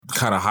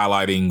kind of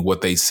highlighting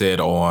what they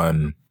said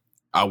on,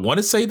 I want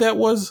to say that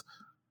was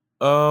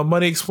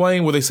Money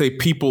Explained, where they say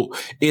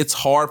it's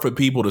hard for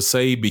people to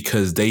say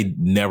because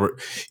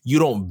you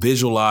don't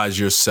visualize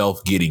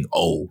yourself getting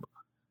old.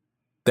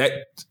 That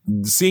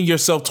seeing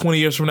yourself 20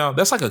 years from now,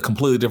 that's like a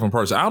completely different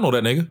person. I don't know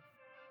that nigga.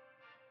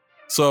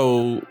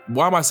 So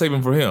why am I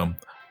saving for him?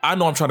 I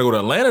know I'm trying to go to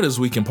Atlanta this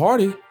week and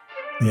party.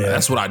 Yeah.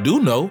 That's what I do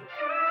know.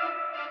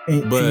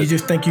 But you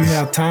just think you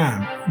have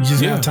time. You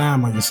just have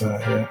time on your side.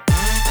 Yeah.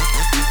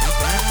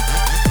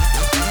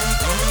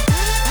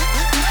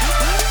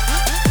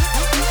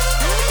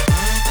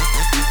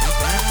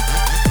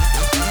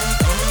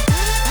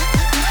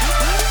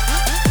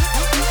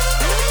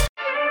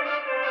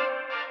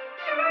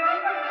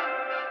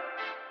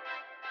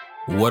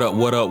 What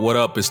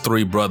up? It's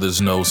Three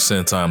Brothers No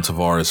Sense. I'm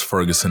Tavares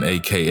Ferguson,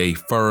 a.k.a.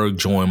 Ferg.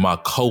 Join my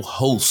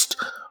co-host,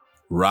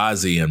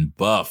 Rozzy and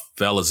Buff.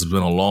 Fellas, it's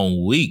been a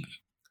long week.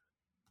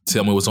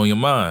 Tell me what's on your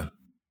mind.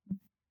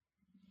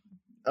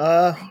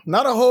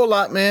 Not a whole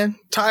lot, man.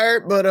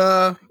 Tired,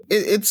 but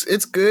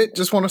it's good.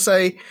 Just want to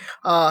say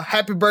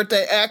happy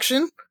birthday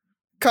action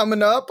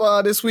coming up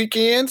this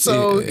weekend.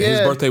 So his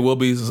birthday will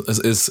be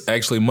is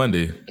actually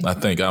Monday, I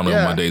think. I don't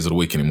know Mondays of the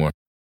week anymore.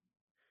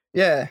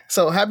 Yeah.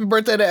 So happy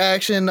birthday to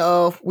Action.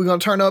 We're going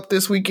to turn up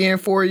this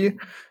weekend for you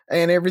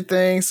and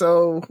everything.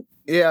 So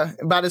yeah,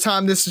 by the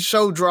time this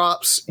show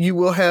drops, you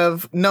will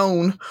have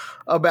known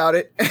about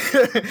it.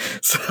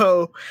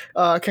 So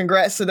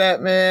congrats to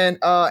that, man.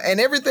 And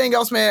everything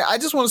else, man. I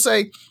just want to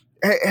say,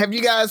 have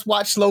you guys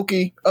watched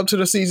Loki up to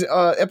the season,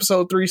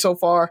 episode 3 so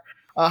far?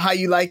 How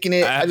you liking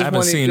it? I just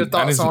wanted your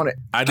thoughts on it.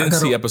 I didn't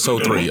see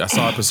episode 3. I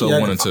saw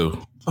episode 1 and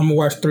 2. I'm going to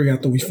watch 3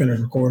 after we finish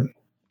recording.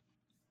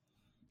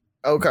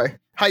 Okay.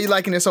 How you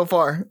liking it so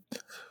far?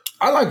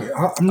 I like it.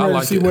 I'm ready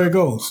to see where it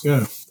goes.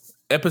 Yeah.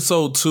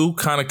 Episode 2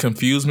 kind of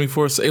confused me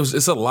for a second.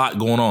 It's a lot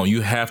going on.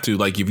 You have to,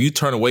 like, if you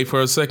turn away for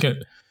a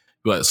second,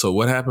 you're like, so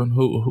what happened?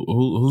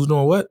 Who's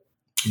doing what?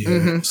 Yeah.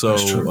 Mm-hmm. So,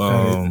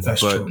 that's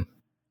true.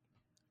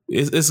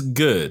 It's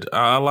good.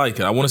 I like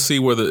it. I want to see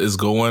where it's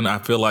going. I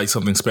feel like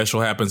something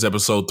special happens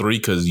episode 3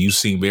 because you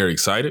seem very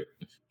excited.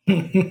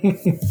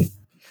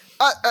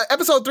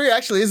 Episode 3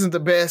 actually isn't the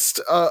best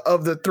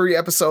of the 3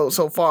 episodes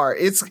so far.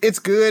 It's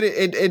good.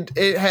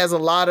 It has a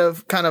lot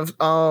of kind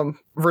of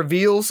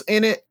reveals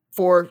in it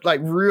for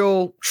like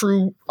real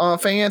true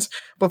fans,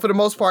 but for the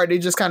most part, it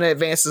just kind of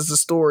advances the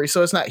story.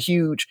 So it's not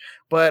huge,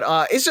 but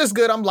it's just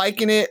good. I'm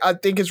liking it. I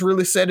think it's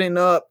really setting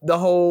up the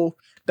whole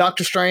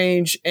Doctor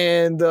Strange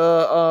and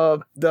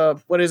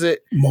the what is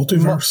it?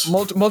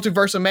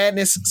 Multiverse of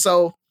Madness.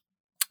 So.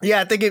 Yeah,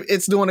 I think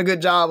it's doing a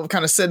good job of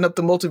kind of setting up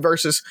the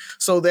multiverses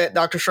so that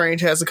Doctor Strange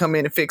has to come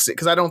in and fix it,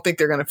 because I don't think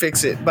they're going to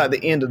fix it by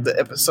the end of the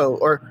episode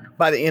or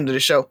by the end of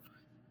the show.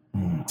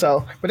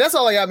 So, but that's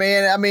all I got,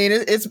 man. I mean,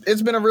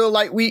 it's been a real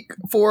light week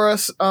for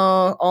us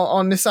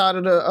on this side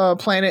of the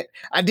planet.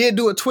 I did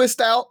do a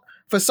twist out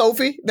for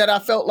Sophie that I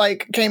felt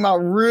like came out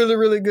really,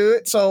 really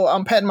good. So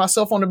I'm patting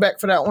myself on the back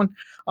for that one.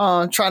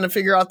 Trying to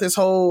figure out this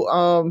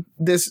whole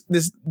this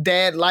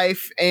dad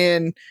life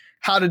and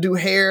how to do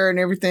hair and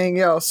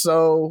everything else.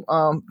 So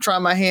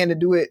trying my hand to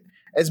do it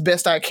as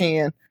best I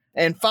can.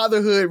 And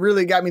fatherhood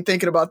really got me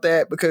thinking about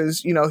that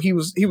because, you know, he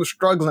was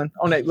struggling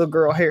on that little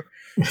girl hair.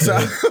 So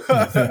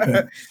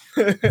I'm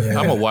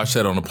going to watch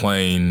that on the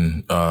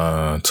plane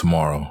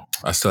tomorrow.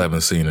 I still haven't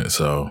seen it.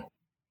 So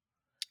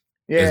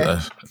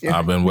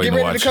I've been waiting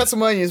to watch to cut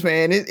some onions,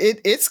 man.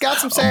 It's got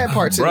some sad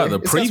parts in it. The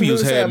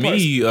previews really had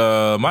me,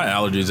 my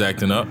allergies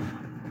acting up.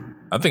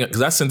 I think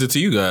because I sent it to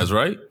you guys,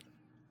 right?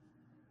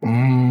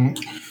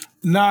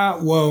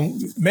 Nah, well,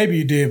 maybe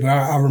you did, but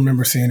I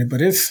remember seeing it. But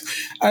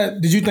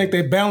did you think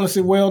they balanced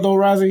it well though,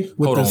 Rozzy?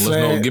 Hold on, let's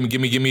know.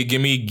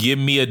 Give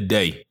me a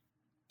day.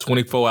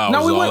 24 hours.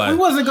 No, we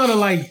wasn't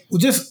gonna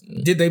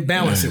did they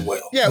balance it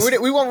well? Yeah,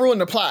 we won't ruin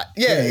the plot.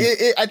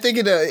 Yeah. I think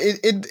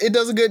it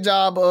does a good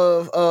job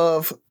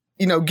of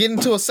you know, getting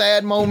to a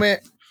sad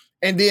moment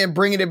and then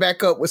bringing it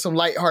back up with some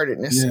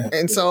lightheartedness. Yeah.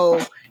 And so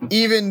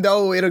even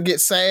though it'll get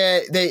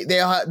sad,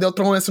 they'll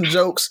throw in some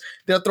jokes.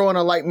 They'll throw in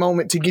a light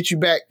moment to get you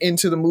back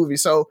into the movie.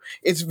 So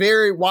it's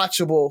very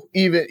watchable.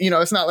 Even, you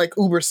know, it's not like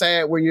uber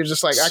sad where you're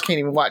just like, I can't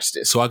even watch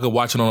this. So I could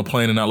watch it on a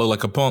plane and not look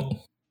like a punk?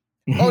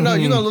 Oh, no,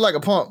 you're going to look like a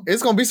punk.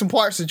 It's going to be some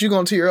parts that you're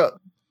going to tear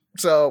up.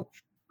 So,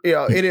 you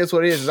know, it is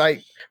what it is.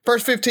 Like,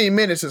 first 15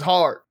 minutes is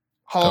hard.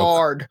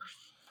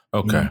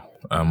 Okay.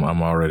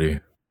 I'm already,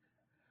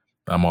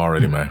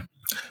 man.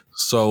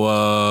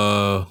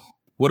 So,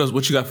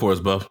 what you got for us,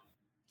 Buff?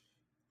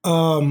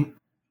 I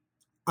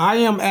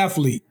Am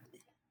Athlete.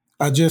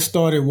 I just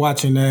started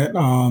watching that.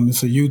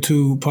 It's a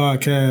YouTube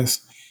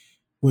podcast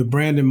with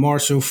Brandon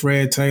Marshall,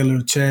 Fred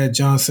Taylor, Chad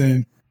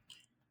Johnson,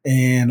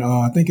 and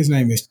I think his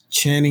name is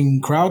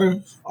Channing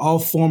Crowder, all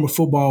former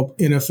football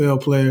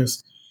NFL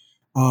players.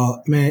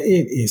 Man,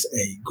 it is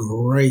a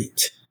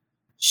great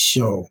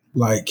show.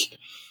 Like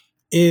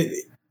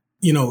it.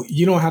 You know,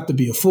 you don't have to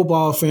be a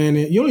football fan.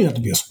 You don't even have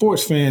to be a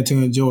sports fan to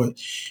enjoy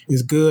it.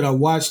 It's good. I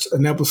watched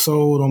an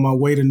episode on my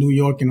way to New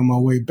York and on my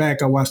way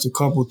back. I watched a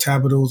couple.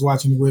 Tabitha was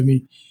watching it with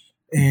me.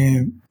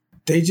 and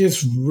they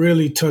just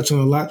really touch on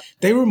a lot.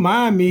 They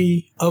remind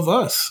me of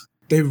us.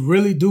 They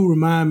really do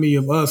remind me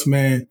of us,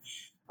 man.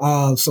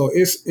 So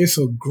it's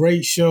a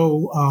great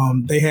show.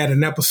 They had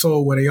an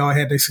episode where they all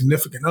had their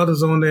significant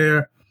others on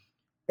there,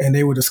 and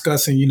they were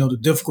discussing, the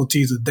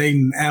difficulties of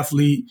dating an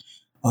athlete,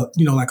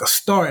 like a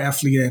star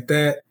athlete at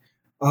that.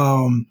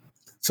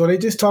 So they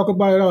just talk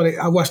about it all.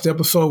 I watched the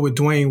episode with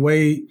Dwayne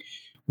Wade,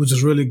 which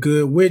is really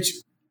good, which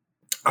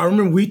I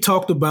remember we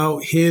talked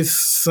about his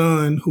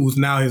son, who's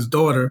now his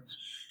daughter.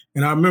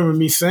 And I remember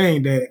me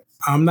saying that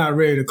I'm not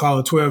ready to call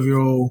a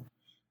 12-year-old,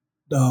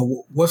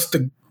 what's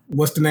the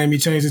name he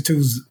changed it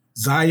to?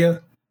 Zaya?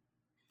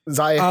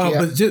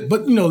 Yeah.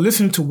 But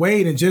listening to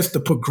Wade and just the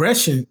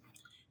progression,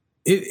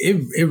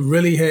 it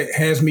really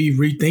has me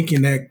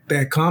rethinking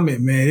that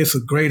comment, man. It's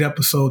a great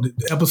episode.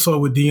 The episode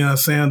with Deion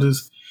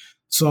Sanders.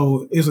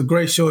 So it's a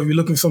great show. If you're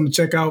looking for something to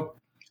check out,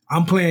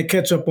 I'm playing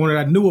catch up on it.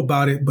 I knew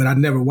about it, but I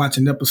never watched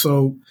an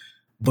episode.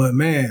 But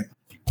man,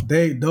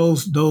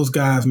 those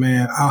guys,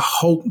 man, I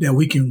hope that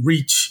we can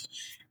reach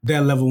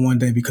that level one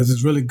day because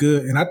it's really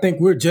good. And I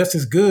think we're just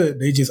as good.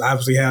 They just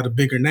obviously have a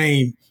bigger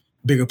name,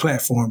 bigger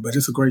platform, but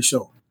it's a great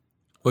show.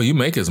 Well, you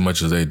make as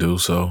much as they do,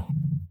 so.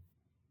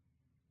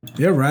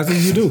 Yeah,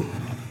 Rising, you do.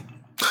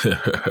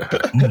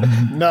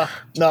 No,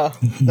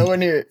 nowhere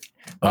near it.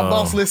 My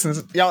boss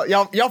listens.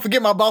 Y'all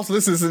forget my boss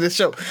listens to this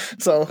show,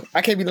 so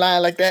I can't be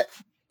lying like that.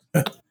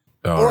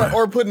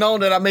 Or putting on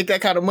that I make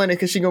that kind of money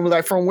because she gonna be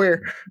like, from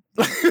where?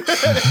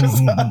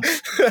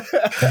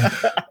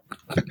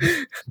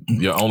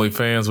 Your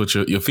OnlyFans with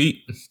your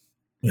feet.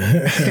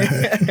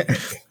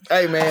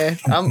 Hey man,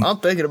 I'm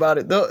thinking about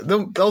it. Those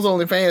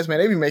OnlyFans, man,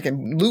 they be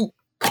making loot.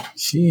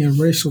 She in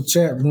racial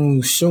chat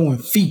rooms showing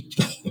feet.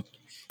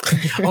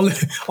 only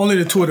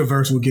the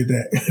Twitterverse will get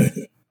that.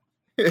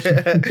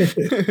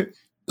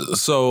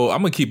 So I'm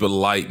gonna keep it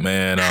light,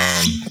 man.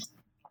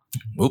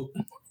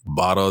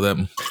 Bottle of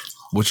that.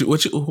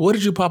 What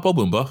did you pop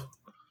open, Buff?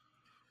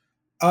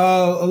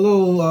 A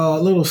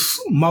little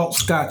malt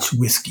Scotch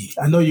whiskey.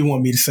 I know you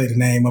want me to say the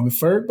name of it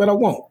first, but I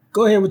won't.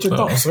 Go ahead with your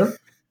thoughts, sir.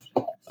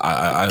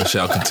 I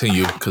shall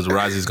continue because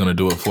Risey's going to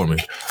do it for me.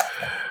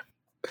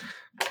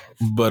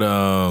 But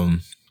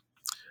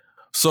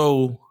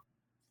so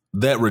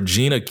that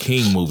Regina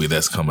King movie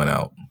that's coming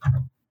out.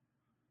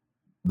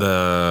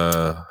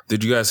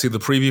 Did you guys see the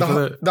preview for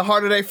that? The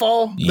Harder They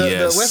Fall,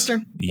 yes. The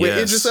Western yes. with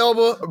Idris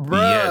Elba,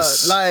 bruh.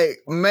 Yes. Like,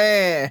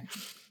 man,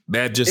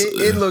 that just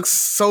it looks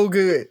so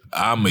good.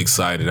 I'm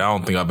excited. I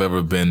don't think I've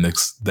ever been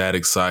that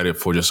excited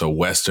for just a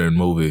Western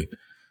movie.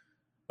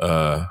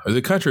 Is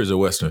it country or is it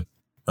Western?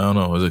 I don't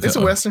know. It's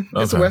a Western.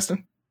 Okay. It's a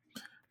Western.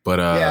 But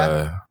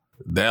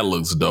that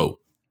looks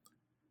dope.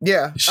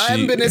 Yeah, I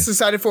haven't been this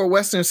excited for a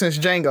Western since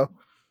Django.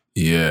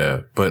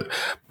 Yeah, but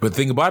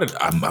think about it.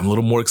 I'm a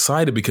little more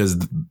excited because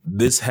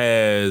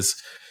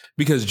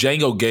because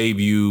Django gave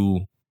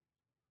you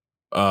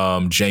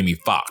Jamie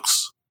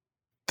Foxx.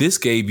 This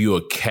gave you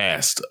a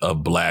cast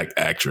of black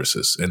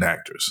actresses and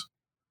actors.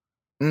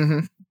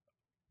 Mm-hmm.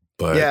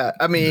 But yeah,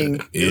 I mean,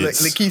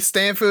 Lakeith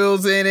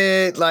Stanfield's in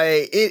it.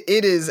 Like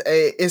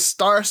it's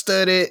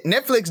star-studded.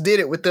 Netflix did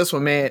it with this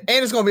one, man,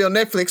 and it's gonna be on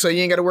Netflix, so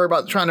you ain't got to worry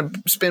about trying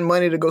to spend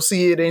money to go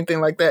see it or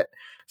anything like that.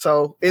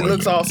 So it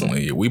looks awesome.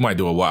 We might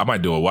do I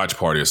might do a watch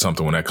party or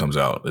something when that comes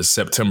out. It's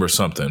September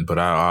something, but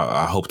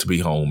I hope to be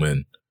home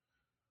and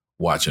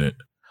watching it.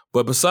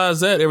 But besides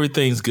that,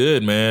 everything's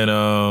good,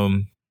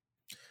 man.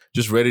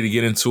 Just ready to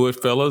get into it,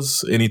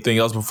 fellas. Anything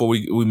else before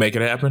we make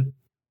it happen?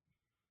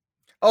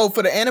 Oh,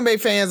 for the anime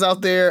fans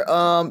out there,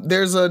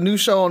 there's a new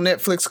show on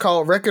Netflix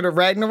called Record of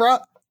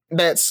Ragnarok.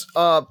 That's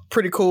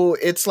pretty cool.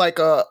 It's like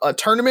a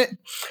tournament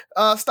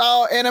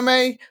style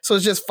anime. So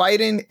it's just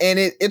fighting, and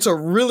it's a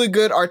really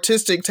good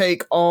artistic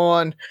take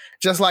on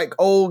just like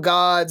old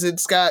gods.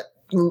 It's got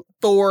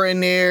Thor in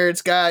there.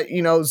 It's got,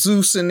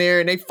 Zeus in there,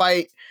 and they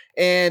fight.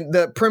 And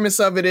the premise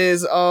of it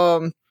is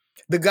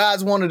the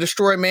gods want to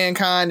destroy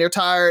mankind. They're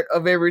tired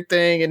of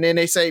everything. And then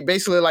they say,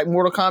 basically like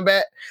Mortal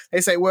Kombat,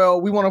 they say,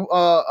 well, we want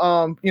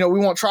to, we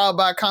want trial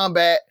by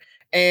combat.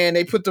 And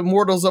they put the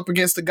mortals up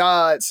against the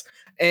gods.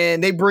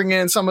 And they bring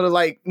in some of the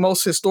like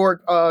most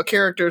historic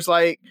characters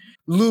like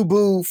Lu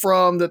Bu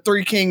from the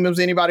Three Kingdoms.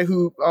 Anybody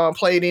who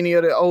played any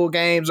of the old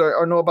games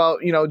or know about,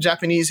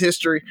 Japanese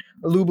history,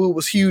 Lu Bu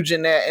was huge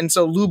in that. And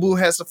so Lu Bu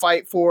has to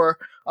fight for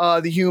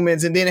the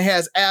humans. And then it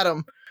has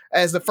Adam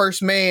as the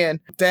first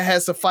man that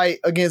has to fight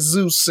against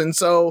Zeus. And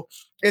so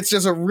it's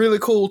just a really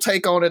cool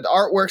take on it. The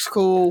artwork's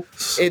cool.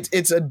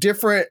 It's a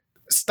different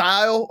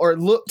style or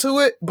look to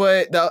it,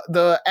 but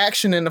the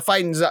action and the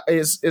fighting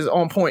is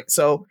on point.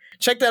 So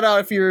check that out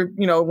if you're,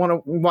 want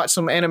to watch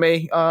some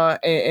anime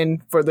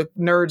and for the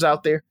nerds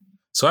out there.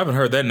 So I haven't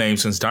heard that name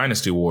since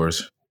Dynasty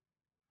Wars.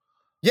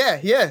 Yeah.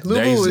 Lu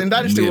Bu in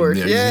Dynasty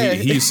Wars. Yeah.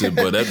 He used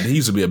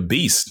to be a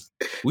beast.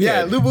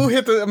 Lu Bu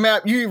hit the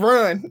map, you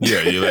run.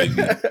 Yeah, you're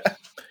like...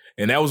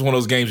 And that was one of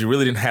those games you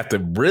really didn't have to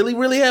really,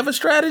 really have a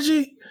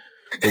strategy.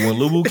 But when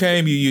Lu Bu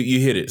came, you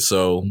hit it.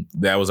 So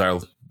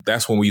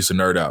that's when we used to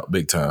nerd out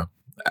big time.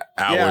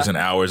 hours and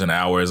hours and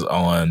hours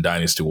on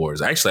Dynasty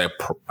Wars. Actually,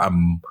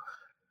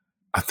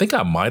 I think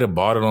I might have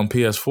bought it on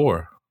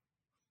PS4.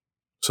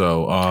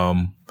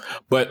 So,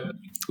 but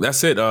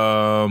that's it.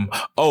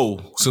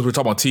 Since we're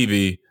talking about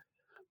TV,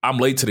 I'm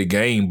late to the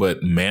game,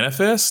 but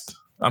Manifest,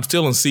 I'm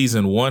still in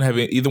season 1. Have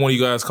either one of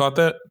you guys caught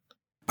that?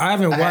 I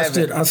haven't watched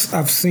it.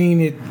 I've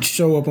seen it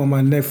show up on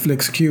my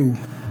Netflix queue.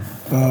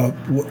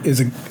 What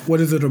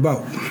is it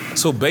about?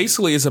 So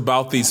basically, it's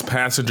about these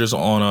passengers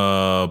on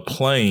a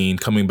plane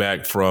coming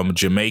back from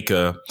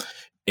Jamaica,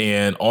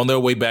 and on their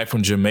way back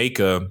from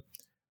Jamaica,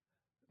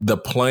 the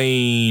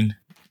plane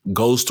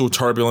goes through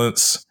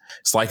turbulence.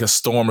 It's like a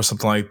storm or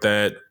something like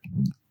that.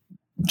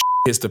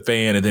 Hits the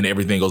fan, and then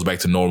everything goes back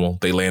to normal.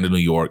 They land in New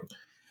York.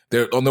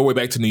 They're on their way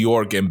back to New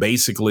York, and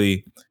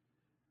basically,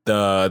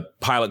 the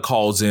pilot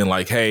calls in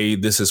like, "Hey,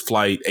 this is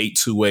flight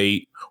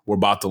 828. We're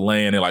about to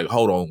land." And like,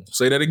 hold on,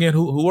 say that again.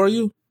 Who are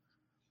you?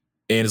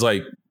 And it's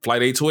like,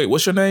 flight 828.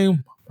 What's your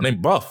name? My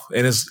name Buff.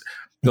 And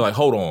they're like,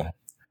 hold on.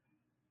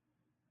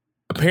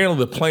 Apparently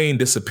the plane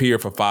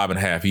disappeared for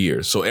 5.5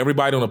 years. So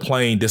everybody on the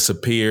plane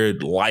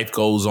disappeared. Life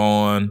goes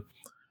on.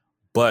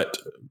 But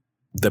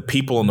the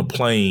people on the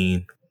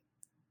plane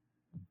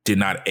did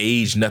not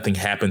age. Nothing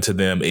happened to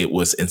them. It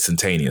was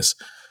instantaneous.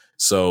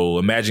 So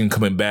imagine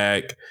coming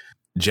back.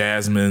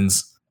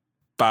 Jasmine's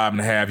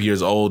 5.5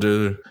 years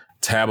older.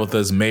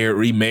 Tabitha's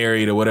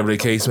remarried or whatever the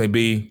case may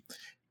be.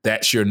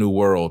 That's your new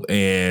world.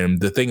 And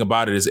the thing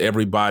about it is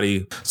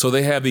everybody, so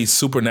they have these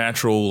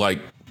supernatural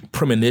like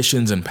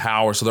premonitions and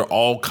power. So they're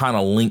all kind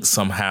of linked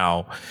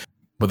somehow,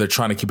 but they're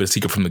trying to keep it a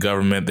secret from the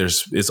government.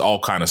 It's all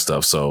kind of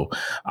stuff. So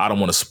I don't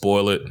want to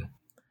spoil it.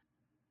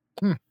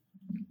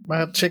 Might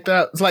have to check that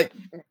out. It's like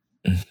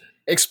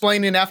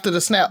explaining after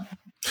the snap.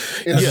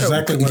 That's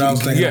exactly what I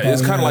was thinking. Yeah,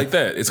 it's kind of like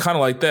that. It's kind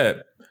of like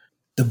that.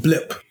 The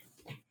blip.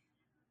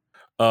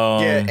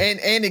 And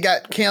it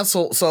got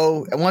canceled.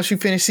 So once you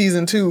finish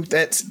season 2,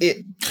 that's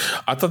it.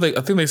 I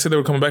think they said they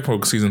were coming back for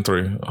season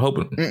 3. I'm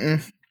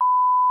hoping.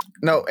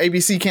 No,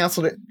 ABC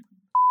canceled it.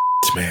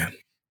 Man.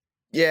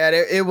 Yeah,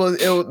 they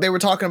were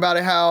talking about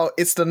it, how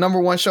it's the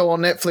 #1 show on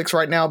Netflix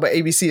right now, but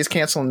ABC is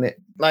canceling it.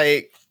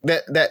 Like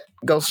that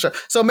goes to show.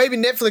 So maybe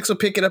Netflix will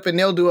pick it up and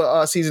they'll do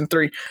a season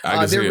 3.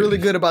 They're really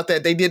good about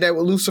that. They did that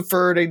with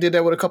Lucifer. They did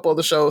that with a couple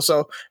other shows.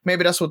 So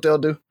maybe that's what they'll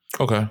do.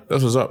 Okay,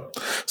 that's what's up.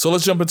 So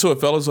let's jump into it,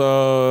 fellas.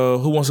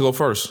 Who wants to go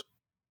first?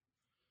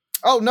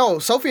 Oh no,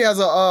 Sophie has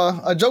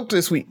a joke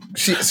this week.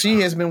 She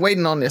has been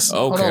waiting on this.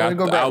 Okay,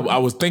 Hold on, I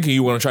was thinking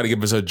you were going to try to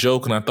give us a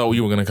joke, and I thought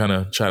you were going to kind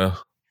of try to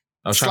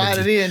slide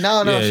it in.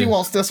 No, she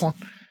wants this one.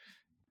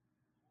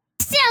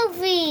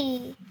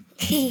 Sophie,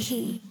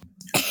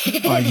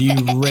 are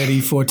you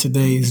ready for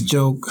today's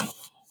joke?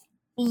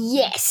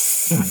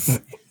 Yes.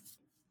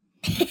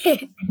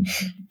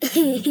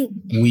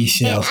 We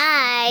shall. And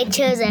I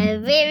chose a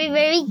very,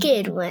 very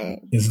good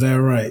one. Is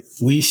that right?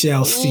 We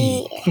shall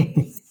see.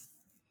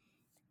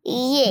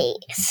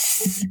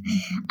 Yes.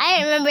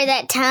 I remember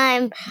that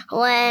time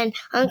when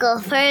Uncle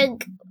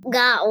Ferg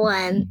got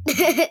one.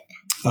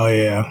 Oh,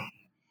 yeah.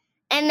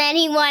 And then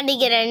he wanted to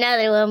get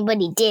another one, but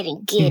he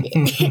didn't get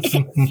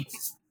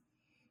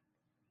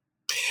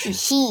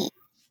it.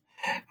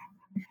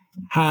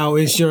 How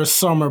is your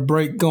summer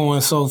break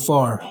going so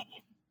far?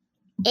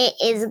 It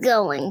is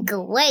going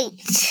great.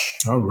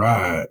 All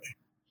right.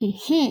 So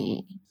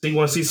you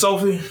want to see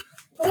Sophie?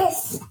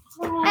 Yes.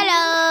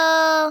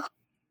 Hello.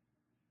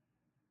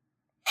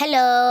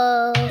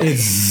 Hello. It's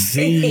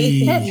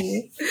Z.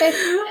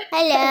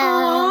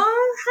 Hello.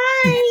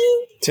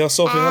 Hi. Tell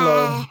Sophie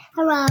hello.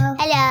 Hello.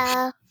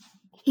 Hello.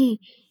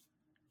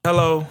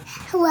 Hello.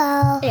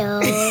 Hello.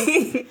 Hello.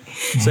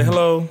 Say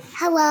hello.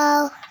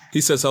 Hello.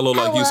 He says hello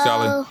like you,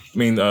 Skylar. I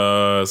mean,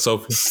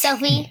 Sophie.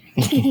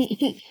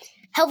 Sophie.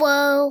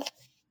 Hello.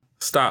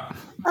 Stop.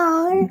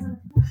 Oh,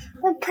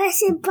 we're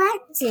pressing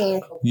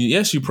button.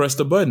 Yes, you press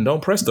the button.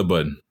 Don't press the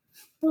button.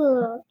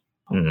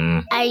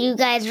 Are you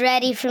guys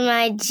ready for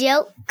my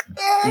joke?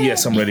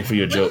 Yes, I'm ready for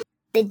your joke.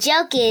 The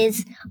joke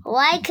is,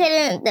 why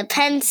couldn't the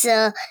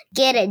pencil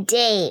get a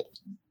date?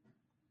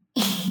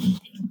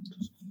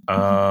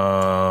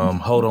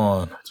 Hold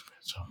on.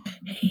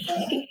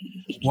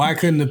 Why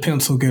couldn't the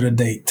pencil get a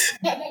date?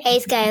 Hey,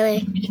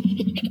 Skylar.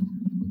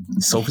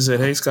 Sophie said,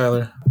 hey,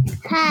 Skylar.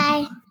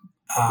 Hi.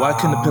 Why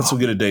couldn't the pencil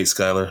get a date,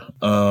 Skylar?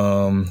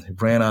 He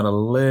ran out of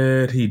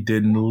lead. He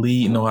didn't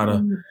know how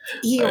to.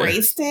 He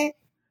erased it?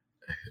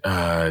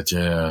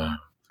 Yeah.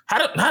 How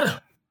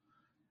to.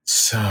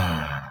 So,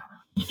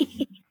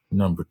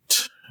 number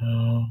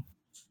 2.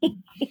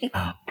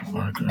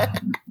 Marker.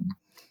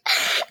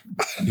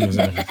 He was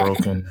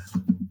broken.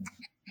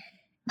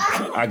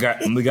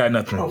 We got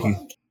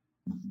nothing.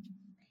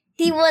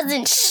 He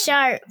wasn't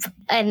sharp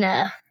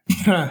enough.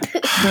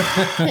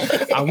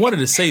 I wanted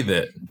to say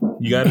that.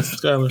 You got it,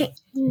 Skylar?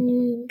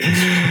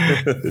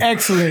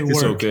 Excellent work.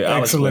 It's okay.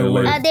 Excellent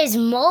work. There's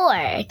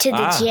more to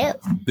the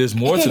joke. There's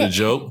more to the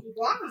joke.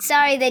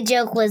 Sorry, the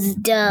joke was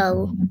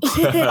dull.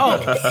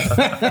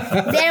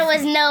 There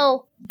was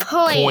no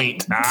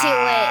point to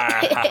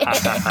it.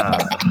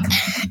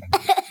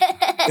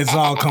 It's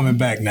all coming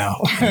back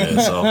now. Yeah,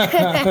 so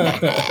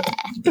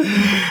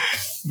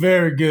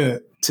Very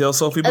good. tell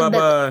Sophie bye-bye.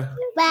 Bye.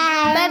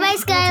 Bye-bye,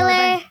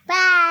 Skylar.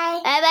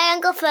 Bye. Bye-bye,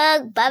 Uncle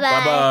Ferg.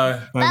 Bye-bye.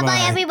 Bye-bye.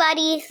 Bye-bye,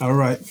 everybody. All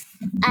right.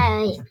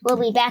 We'll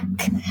be back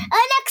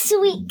next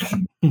week.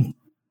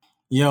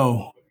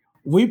 Yo,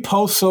 we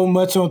post so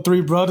much on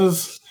Three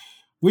Brothers.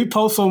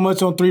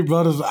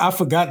 I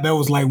forgot that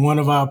was like one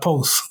of our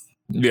posts.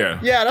 Yeah.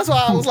 Yeah, that's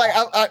why I was like,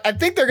 I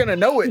think they're gonna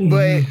know it,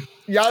 but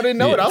y'all didn't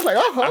know it. I was like,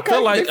 oh, okay. I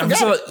feel like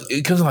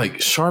because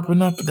like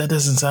sharpen up. That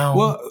doesn't sound.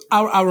 Well,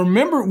 I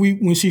remember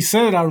when she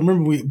said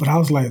it, but I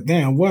was like,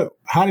 damn, what?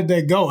 How did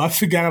that go? I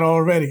forgot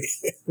already.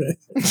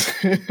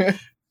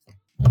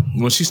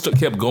 When she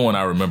kept going,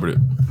 I remembered it.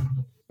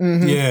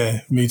 Mm-hmm.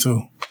 Yeah, me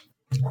too.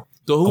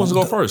 So who wants to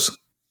go first?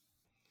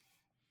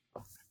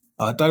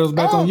 I thought it was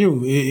back on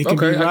you. It can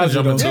Okay, be I can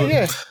jump into it.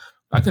 Yeah.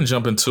 I can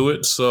jump into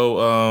it. So,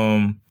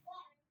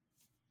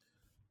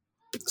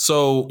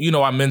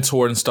 I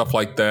mentor and stuff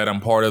like that.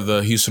 I'm part of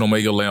the Houston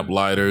Omega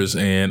Lamplighters,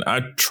 and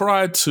I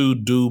try to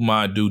do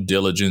my due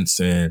diligence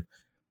and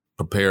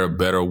prepare a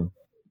better,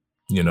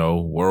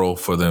 world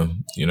for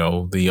them.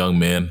 The young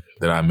men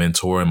that I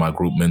mentor and my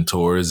group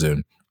mentors,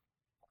 and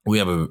we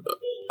have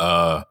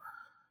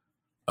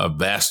a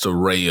vast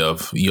array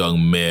of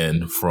young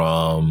men,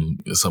 from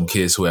some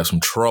kids who have some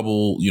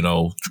trouble,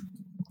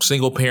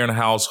 single parent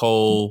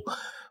household,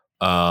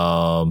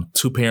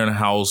 2-parent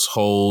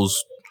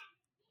households,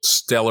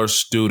 stellar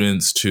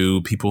students,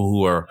 to people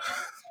who are.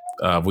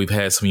 We've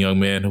had some young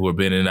men who have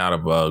been in and out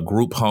of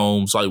group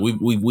homes. Like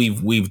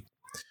we've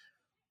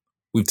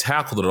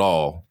tackled it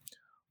all.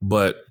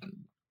 But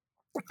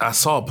I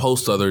saw a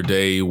post the other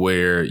day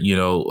where a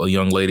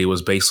young lady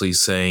was basically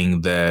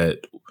saying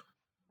that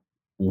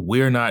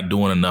we're not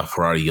doing enough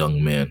for our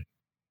young men.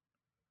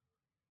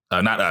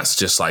 Not us,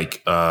 just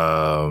like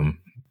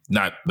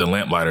not the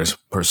Lamplighters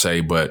per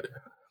se, but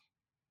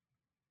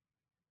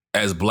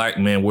as Black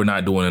men, we're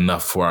not doing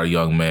enough for our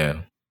young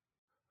man.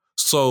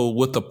 So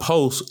with the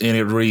post, and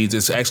it reads,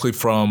 it's actually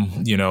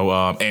from,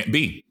 Aunt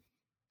B.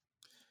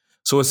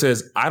 So it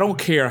says, I don't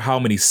care how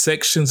many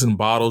sections and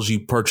bottles you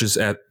purchase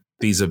at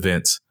these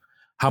events,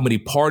 how many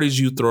parties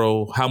you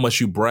throw, how much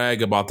you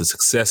brag about the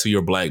success of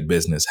your Black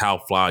business, how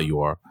fly you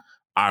are.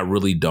 I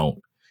really don't.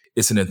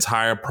 It's an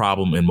entire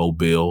problem in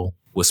Mobile,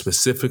 with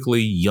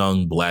specifically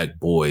young Black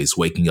boys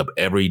waking up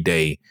every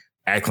day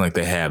acting like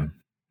they have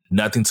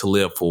nothing to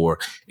live for.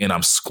 And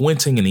I'm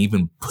squinting and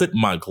even put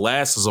my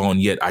glasses on,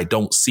 yet I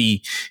don't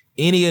see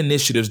any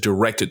initiatives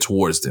directed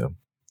towards them.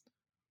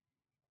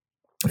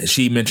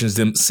 She mentions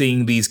them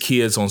seeing these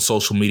kids on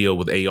social media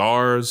with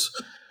ARs,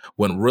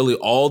 when really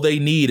all they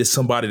need is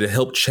somebody to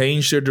help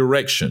change their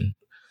direction.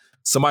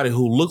 Somebody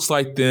who looks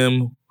like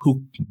them,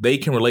 who they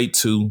can relate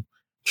to,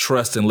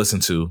 trust, and listen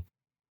to.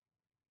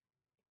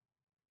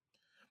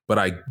 But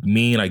I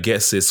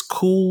guess it's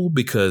cool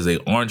because they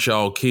aren't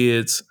y'all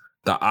kids.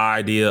 The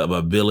idea of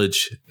a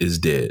village is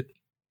dead.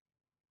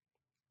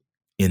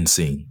 End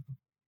scene.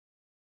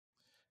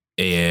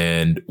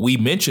 And we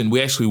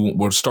actually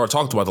will start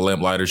talking about the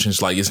Lamplighters.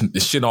 It's like,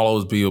 it shouldn't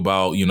always be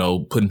about,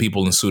 putting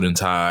people in suit and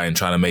tie and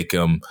trying to make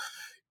them,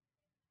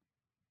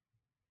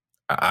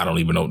 I don't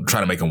even know,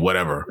 trying to make them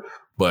whatever.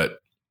 But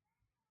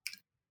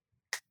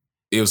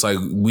it was like,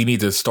 we need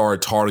to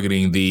start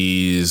targeting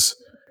these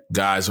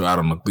guys who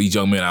are these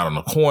young men out on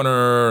the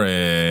corner,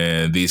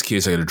 and these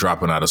kids that are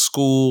dropping out of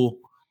school.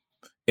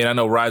 And I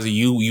know, Risey,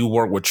 you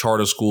work with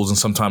charter schools, and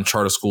sometimes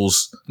charter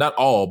schools, not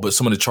all, but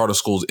some of the charter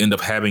schools end up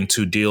having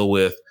to deal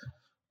with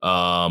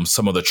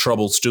some of the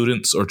troubled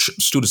students, or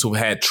students who've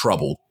had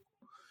trouble.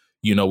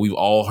 We've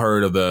all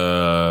heard of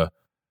the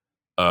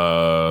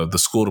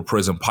school to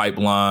prison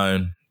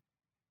pipeline,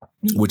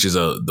 which is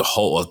a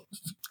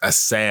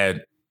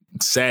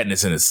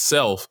sadness in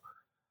itself.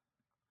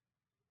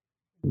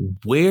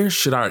 Where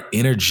should our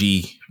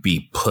energy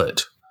be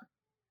put,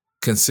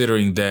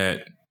 considering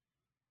that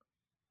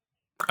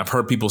I've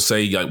heard people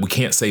say, like, we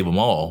can't save them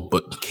all,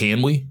 but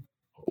can we?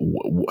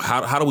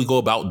 How do we go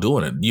about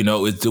doing it?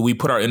 Do we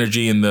put our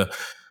energy in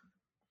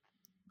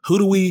who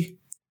do we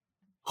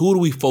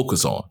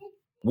focus on?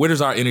 Where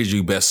does our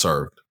energy best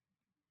served?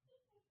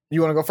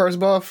 You want to go first,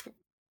 Buff?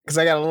 Because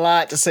I got a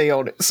lot to say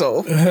on it.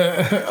 So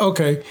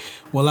okay,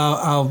 well,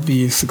 I'll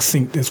be as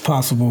succinct as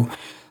possible.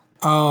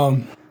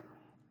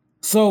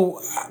 So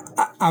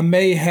I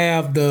may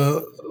have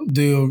the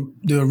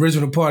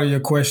original part of your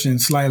question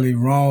slightly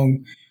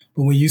wrong,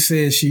 but when you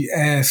said she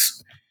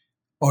asked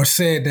or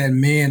said that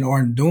men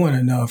aren't doing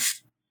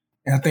enough,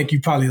 and I think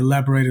you probably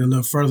elaborated a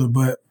little further,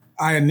 but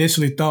I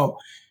initially thought,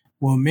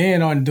 well,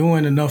 men aren't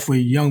doing enough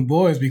with young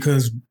boys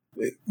because,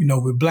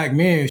 with Black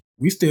men,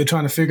 we still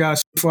trying to figure out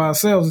shit for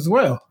ourselves as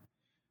well,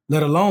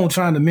 let alone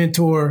trying to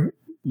mentor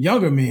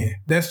younger men.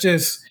 That's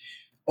just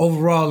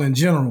overall in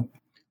general.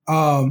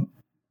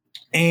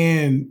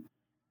 And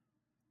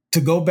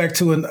to go back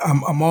to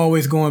I'm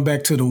always going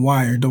back to The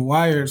Wire. The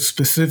Wire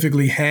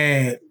specifically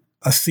had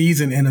a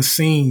season and a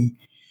scene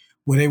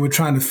where they were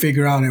trying to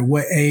figure out at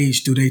what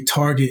age do they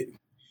target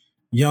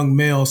young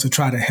males to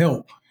try to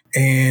help.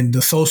 And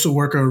the social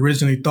worker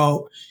originally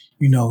thought,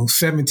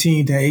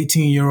 17 to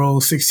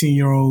 18-year-olds,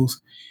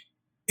 16-year-olds,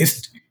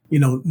 it's,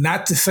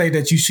 not to say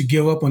that you should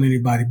give up on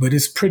anybody, but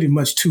it's pretty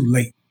much too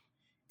late.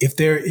 If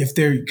they're,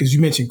 because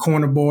you mentioned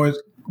corner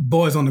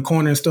boys on the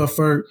corner and stuff,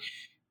 Ferg,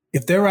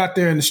 if they're out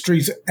there in the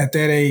streets at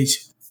that age,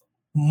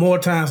 more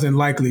times than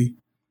likely,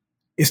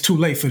 it's too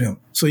late for them.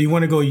 So you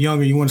want to go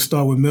younger. You want to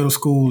start with middle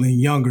school and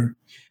younger.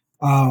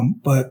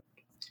 But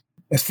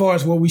as far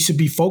as what we should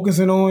be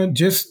focusing on,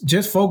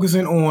 just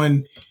focusing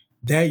on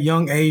that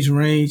young age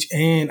range.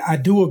 And I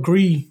do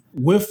agree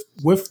with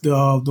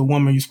the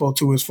woman you spoke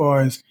to as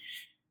far as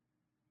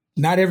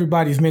not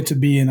everybody's meant to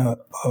be in a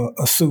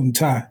suit and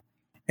tie.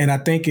 And I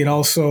think it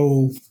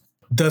also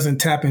doesn't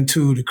tap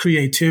into the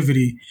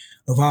creativity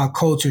of our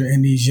culture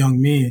and these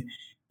young men.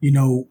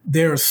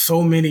 There are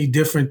so many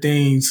different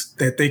things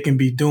that they can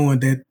be doing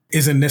that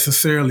isn't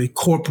necessarily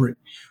corporate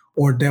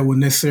or that would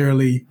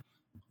necessarily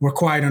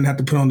require them to have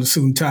to put on the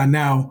suit and tie.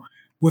 Now,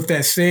 with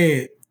that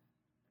said,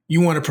 you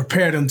want to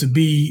prepare them to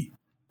be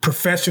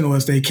professional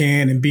as they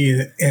can and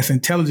be as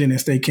intelligent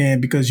as they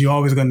can, because you're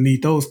always going to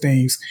need those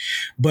things.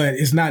 But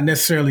it's not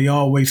necessarily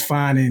always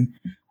finding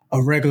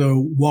a regular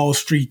Wall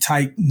Street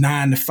type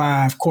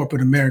 9-to-5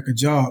 corporate America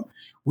job.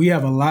 We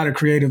have a lot of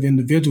creative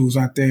individuals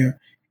out there.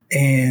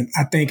 And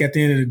I think at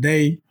the end of the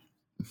day,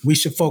 we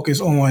should focus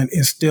on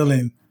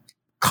instilling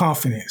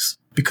confidence,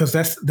 because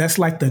that's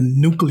like the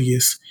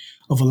nucleus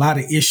of a lot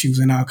of issues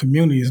in our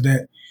community, is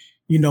that,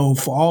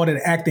 for all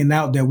that acting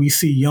out that we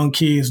see young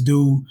kids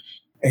do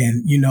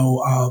and,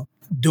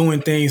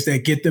 doing things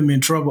that get them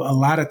in trouble, a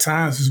lot of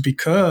times is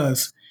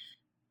because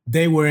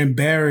they were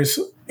embarrassed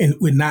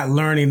with not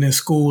learning in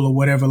school or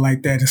whatever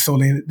like that. And so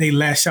they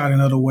lash out in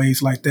other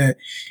ways like that.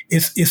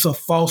 It's a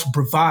false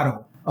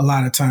bravado a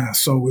lot of times.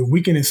 So if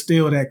we can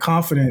instill that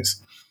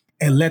confidence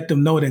and let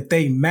them know that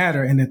they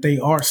matter and that they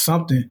are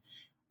something,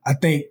 I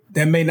think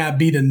that may not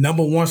be the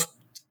number one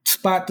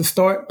spot to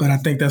start, but I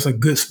think that's a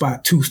good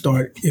spot to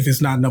start if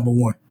it's not number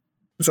one.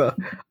 So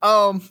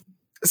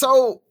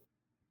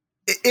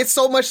it's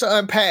so much to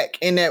unpack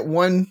in that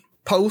one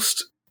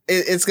post.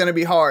 It's going to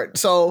be hard.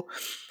 So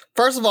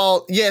first of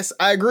all, yes,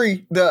 I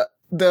agree. The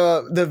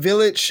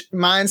village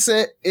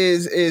mindset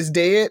is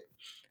dead,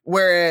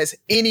 whereas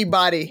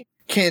anybody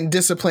can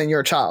discipline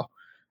your child.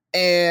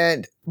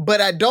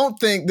 But I don't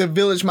think the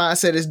village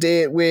mindset is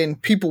dead when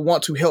people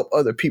want to help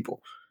other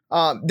people.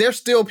 There's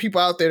still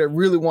people out there that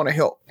really want to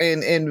help.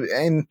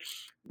 And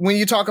when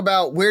you talk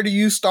about where do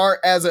you start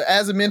as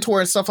a mentor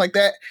and stuff like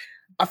that,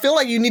 I feel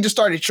like you need to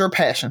start at your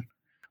passion.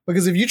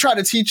 Because if you try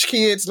to teach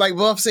kids, like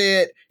Buff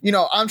said,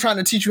 I'm trying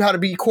to teach you how to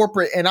be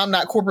corporate and I'm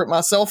not corporate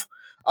myself.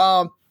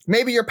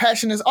 Maybe your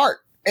passion is art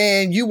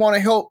and you want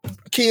to help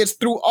kids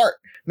through art.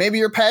 Maybe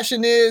your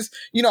passion is,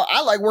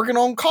 I like working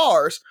on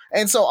cars.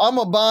 And so I'm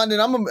a bond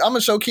and I'm going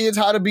to show kids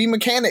how to be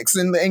mechanics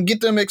and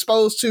get them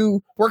exposed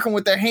to working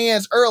with their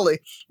hands early,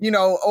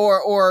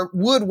 or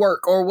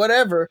woodwork or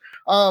whatever.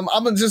 I'm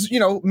going to just,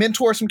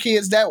 mentor some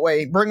kids that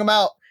way, bring them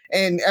out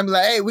and be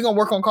like, hey, we're going to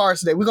work on cars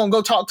today. We're going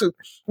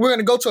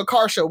to go to a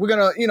car show. We're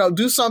going to,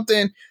 do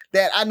something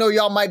that I know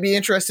y'all might be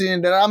interested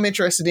in, that I'm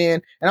interested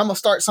in. And I'm going to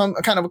start some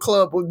kind of a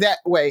club that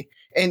way.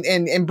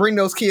 And bring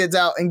those kids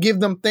out and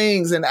give them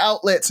things and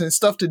outlets and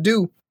stuff to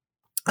do.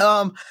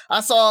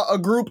 I saw a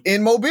group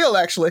in Mobile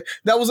actually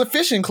that was a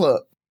fishing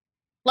club.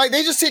 Like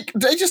they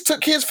just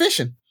took kids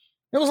fishing.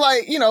 It was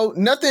like,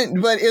 nothing,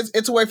 but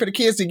it's a way for the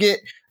kids to get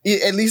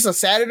at least a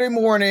Saturday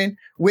morning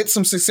with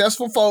some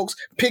successful folks,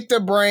 pick their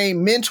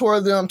brain,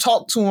 mentor them,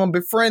 talk to them,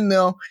 befriend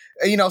them,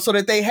 so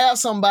that they have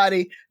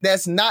somebody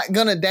that's not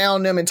going to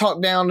down them and talk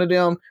down to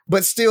them,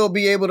 but still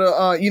be able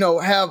to,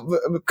 have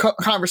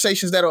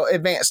conversations that'll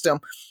advance them.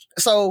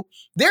 So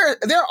there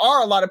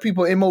are a lot of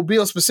people in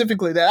Mobile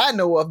specifically that I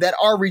know of that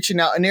are reaching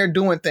out and they're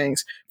doing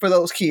things for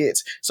those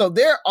kids. So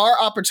there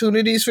are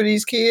opportunities for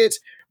these kids.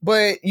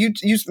 But you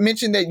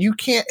mentioned that you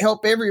can't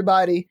help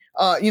everybody.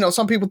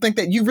 Some people think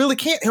that you really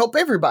can't help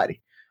everybody.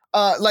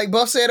 Like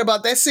Buff said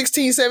about that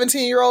 16,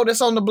 17-year-old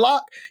that's on the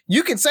block,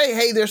 you can say,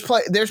 hey,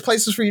 there's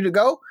places for you to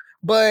go.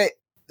 But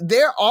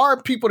there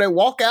are people that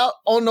walk out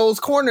on those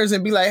corners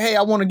and be like, hey,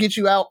 I want to get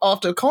you out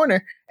off the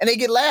corner. And they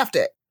get laughed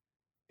at.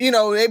 They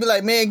be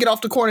like, man, get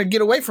off the corner,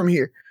 get away from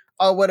here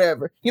or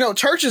whatever.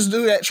 Churches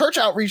do that. Church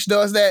outreach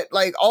does that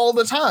like all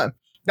the time.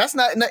 That's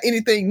not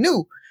anything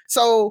new.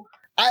 So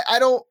I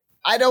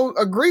don't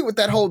agree with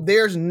that whole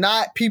there's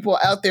not people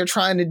out there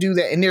trying to do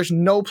that and there's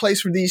no place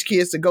for these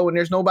kids to go and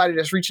there's nobody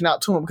that's reaching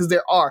out to them, because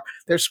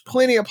there's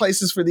plenty of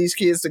places for these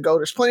kids to go.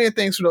 There's plenty of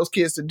things for those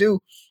kids to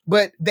do,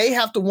 but they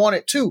have to want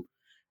it too.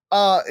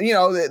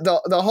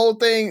 The whole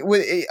thing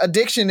with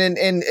addiction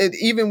and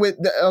even with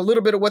a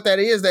little bit of what that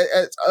is,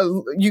 that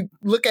you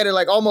look at it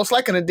like almost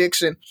like an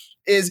addiction,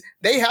 is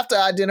they have to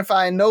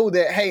identify and know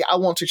that, hey, I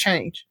want to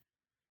change.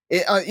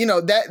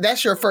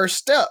 That's your first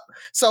step.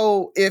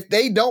 So if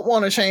they don't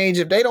want to change,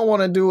 if they don't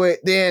want to do it,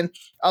 then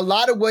a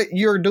lot of what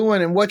you're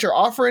doing and what you're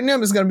offering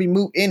them is going to be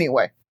moot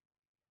anyway.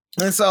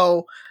 And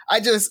so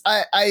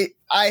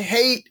I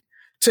hate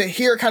to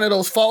hear kind of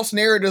those false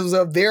narratives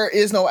of there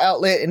is no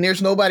outlet and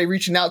there's nobody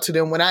reaching out to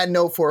them when I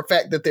know for a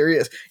fact that there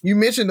is. You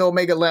mentioned the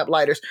Omega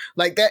Lamplighters.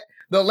 Like that,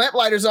 the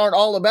Lamplighters aren't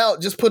all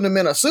about just putting them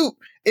in a suit.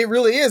 It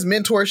really is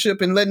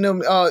mentorship and letting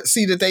them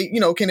see that they,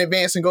 can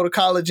advance and go to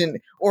college and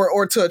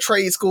or to a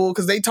trade school,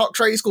 because they talk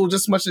trade school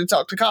just as much as they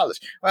talk to college.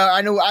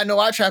 I know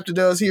our chapter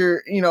does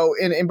here,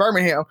 in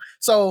Birmingham.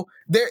 So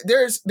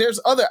there's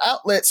other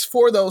outlets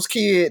for those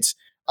kids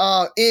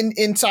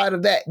inside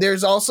of that.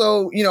 There's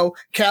also,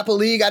 Kappa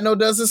League, I know,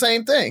 does the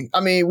same thing.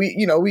 I mean,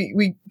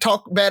 we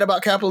talk bad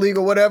about Kappa League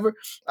or whatever,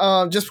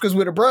 just because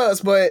we're the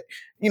bros, but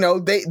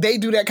they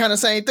do that kind of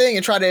same thing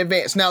and try to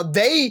advance. Now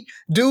they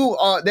do,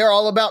 they're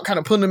all about kind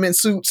of putting them in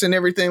suits and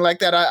everything like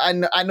that.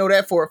 I know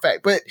that for a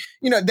fact, but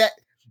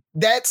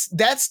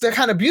that's the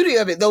kind of beauty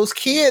of it. Those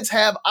kids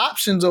have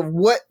options of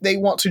what they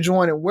want to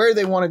join and where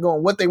they want to go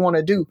and what they want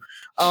to do.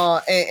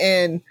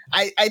 And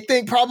I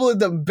think probably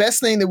the best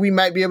thing that we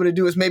might be able to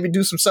do is maybe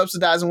do some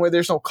subsidizing where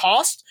there's no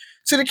cost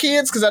to the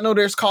kids, because I know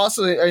there's costs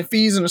and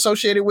fees and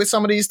associated with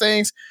some of these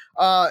things.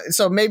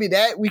 So maybe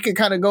that we could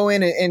kind of go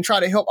in and try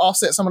to help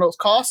offset some of those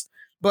costs.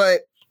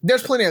 But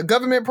there's plenty of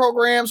government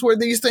programs where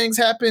these things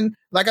happen.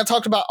 Like I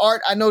talked about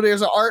art. I know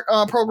there's an art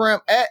program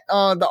at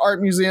the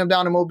art museum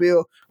down in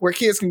Mobile where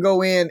kids can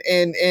go in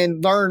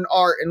and learn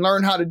art and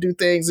learn how to do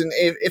things, and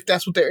if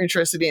that's what they're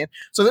interested in.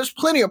 So there's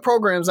plenty of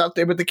programs out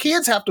there, but the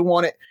kids have to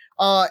want it.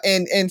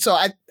 And so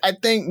I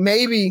think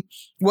maybe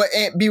what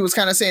Aunt B was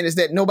kind of saying is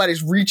that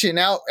nobody's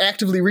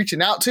actively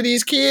reaching out to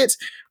these kids.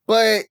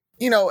 But,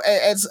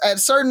 at a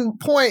certain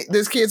point,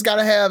 this kid's got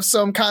to have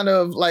some kind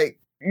of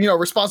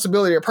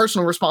responsibility or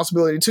personal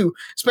responsibility too,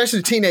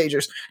 especially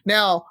teenagers.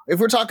 Now, if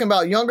we're talking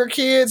about younger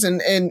kids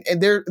and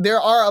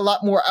there are a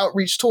lot more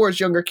outreach towards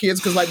younger kids,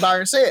 because like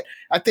Byron said,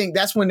 I think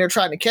that's when they're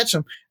trying to catch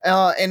them.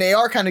 And they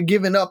are kind of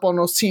giving up on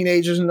those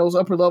teenagers and those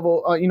upper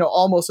level,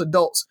 almost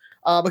adults.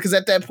 Because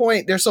at that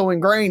point they're so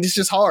ingrained, it's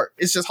just hard.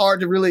 It's just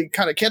hard to really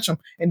kind of catch them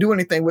and do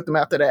anything with them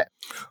after that.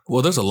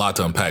 Well, there's a lot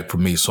to unpack for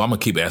me, so I'm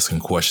gonna keep asking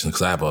questions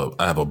because I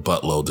have a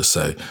buttload to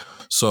say.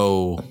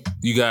 So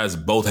you guys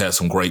both had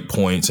some great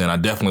points, and I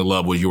definitely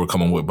love what you were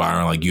coming with,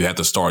 Byron. Like, you have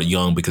to start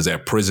young because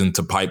that prison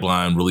to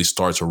pipeline really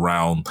starts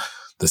around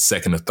the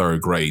second and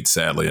third grade,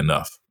 sadly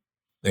enough.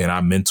 And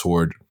I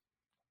mentored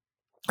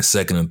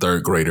second and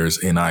third graders,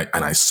 and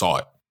I saw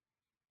it.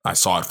 I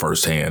saw it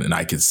firsthand, and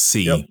I could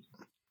see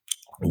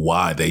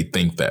why they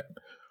think that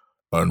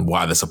and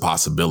why that's a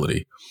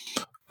possibility.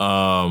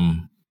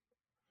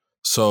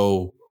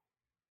 So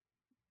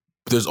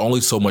there's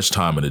only so much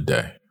time in a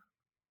day.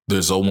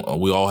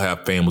 We all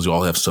have families, we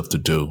all have stuff to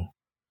do.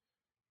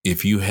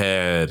 If you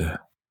had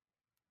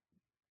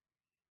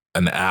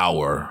an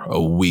hour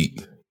a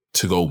week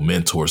to go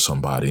mentor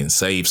somebody and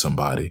save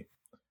somebody,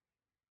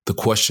 the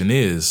question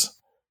is,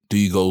 do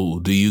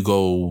you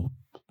go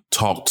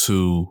talk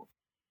to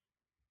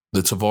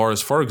the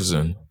Tavares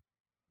Ferguson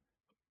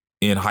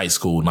in high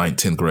school, 9th,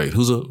 10th grade,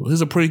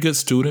 who's a pretty good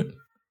student,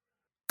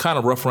 kind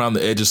of rough around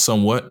the edges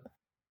somewhat,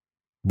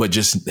 but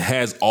just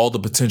has all the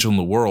potential in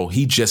the world?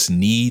 He just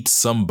needs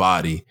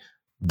somebody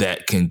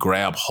that can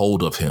grab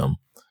hold of him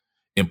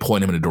and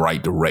point him in the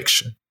right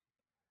direction.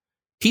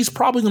 He's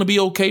probably going to be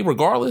okay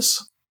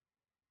regardless,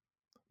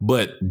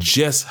 but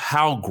just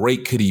how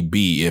great could he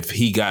be if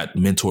he got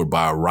mentored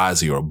by a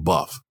Risey or a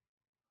Buff?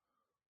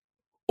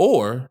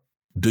 Or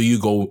do you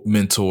go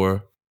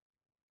mentor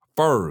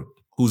Ferg,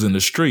 who's in the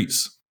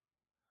streets?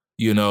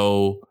 He's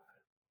been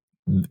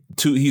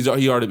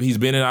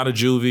in and out of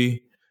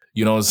juvie.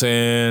 You know what I'm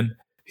saying?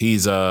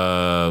 He's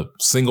a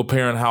single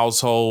parent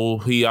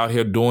household. He out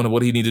here doing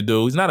what he need to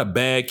do. He's not a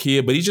bad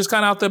kid, but he's just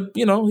kind of out there,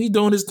 he's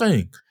doing his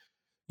thing.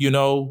 If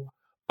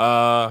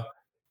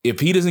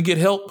he doesn't get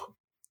help,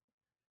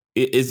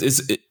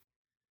 it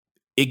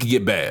could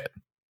get bad.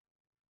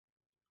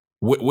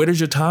 Where does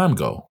your time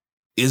go?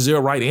 Is there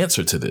a right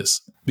answer to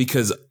this?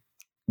 Because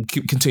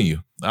continue.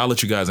 I'll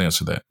let you guys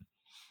answer that.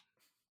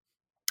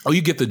 Oh,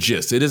 you get the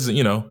gist. It isn't,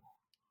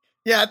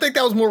 Yeah, I think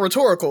that was more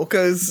rhetorical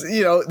because,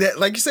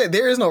 like you said,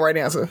 there is no right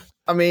answer.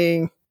 I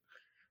mean,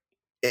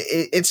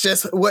 it's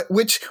just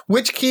which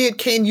kid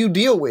can you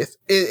deal with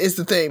is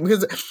the thing,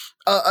 because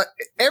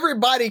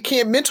everybody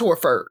can't mentor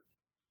Ferg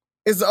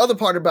is the other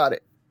part about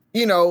it,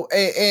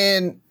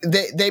 and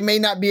they may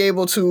not be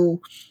able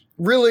to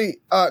really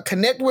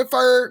connect with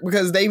Ferg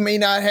because they may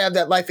not have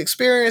that life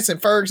experience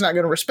and Ferg's not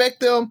going to respect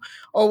them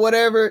or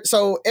whatever.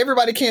 So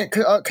everybody can't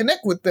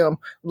connect with them.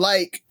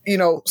 Like,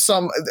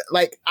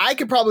 I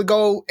could probably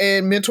go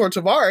and mentor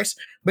Tavares,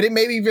 but it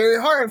may be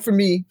very hard for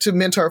me to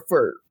mentor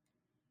Ferg.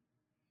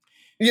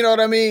 You know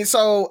what I mean?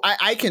 So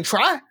I can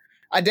try.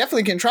 I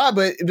definitely can try,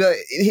 but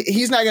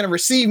he's not going to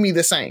receive me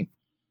the same.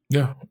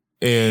 Yeah.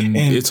 And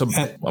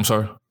I'm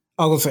sorry.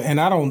 I was gonna say, and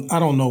I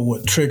don't know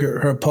what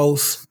triggered her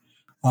post.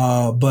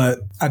 But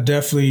I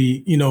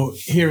definitely,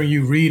 hearing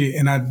you read it,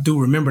 and I do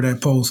remember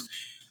that post,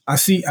 I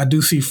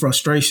do see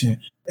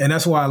frustration. And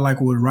that's why I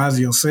like what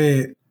Razio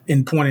said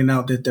in pointing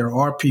out that there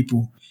are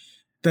people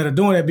that are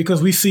doing that,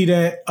 because we see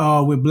that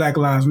with Black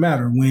Lives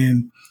Matter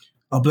when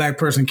a black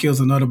person kills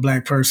another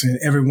black person,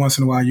 every once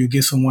in a while you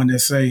get someone that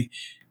say,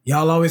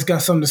 y'all always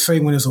got something to say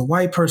when it's a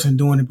white person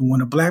doing it, but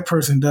when a black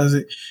person does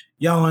it,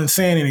 y'all aren't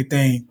saying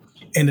anything.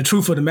 And the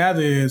truth of the matter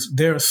is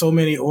there are so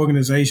many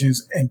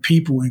organizations and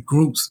people and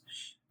groups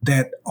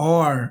that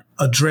are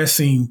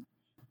addressing,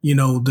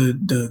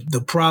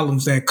 the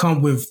problems that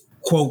come with,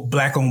 quote,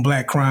 black on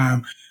black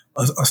crime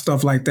or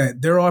stuff like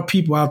that. There are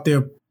people out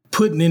there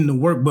putting in the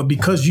work, but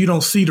because you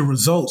don't see the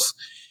results,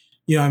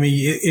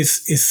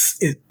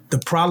 the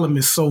problem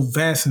is so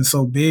vast and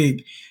so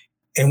big.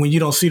 And when you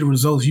don't see the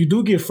results, you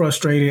do get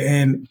frustrated.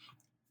 And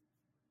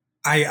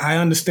I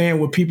understand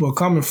where people are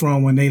coming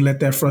from when they let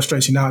that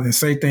frustration out and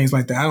say things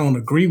like that. I don't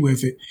agree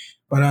with it,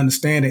 but I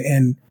understand it.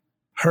 And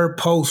her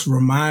post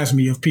reminds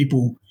me of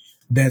people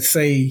that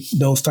say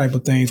those type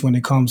of things when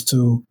it comes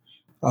to,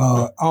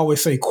 I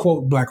always say,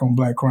 quote, black on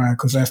black crime,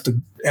 because that's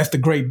the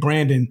great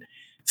Brandon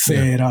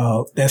said,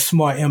 that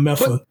smart MF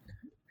for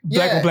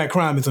black on black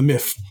crime is a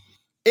myth.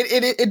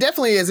 It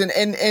definitely is.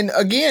 And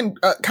again,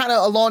 kind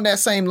of along that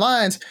same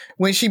lines,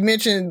 when she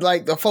mentioned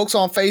like the folks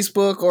on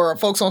Facebook or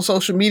folks on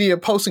social media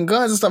posting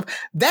guns and stuff,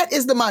 that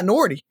is the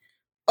minority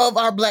of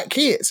our black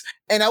kids.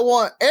 And I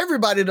want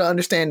everybody to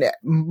understand that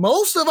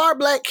most of our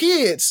black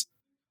kids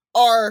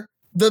are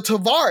the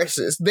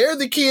Tavarises. They're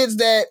the kids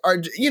that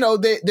are,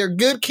 they're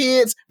good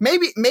kids.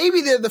 Maybe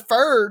they're the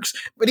Fergs,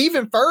 but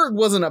even Ferg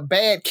wasn't a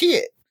bad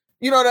kid.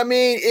 You know what I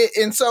mean?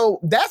 And so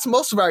that's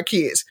most of our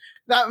kids.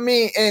 I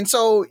mean, and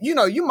so,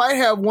 you might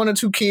have 1 or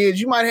 2 kids.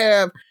 You might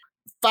have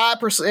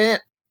 5%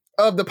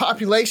 of the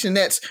population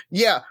that's,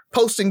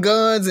 posting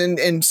guns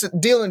and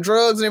dealing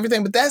drugs and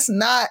everything, but that's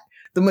not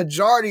the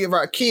majority of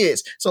our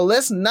kids. So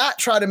let's not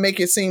try to make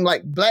it seem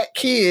like black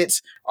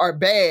kids are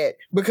bad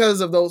because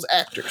of those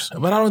actors.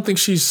 But I don't think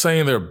she's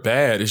saying they're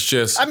bad. It's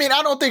just... I mean,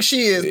 I don't think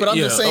she is, but I'm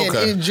just saying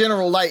in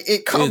general, like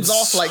it comes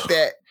off like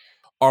that.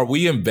 Are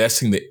we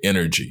investing the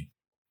energy?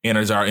 And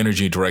is our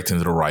energy directed in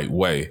the right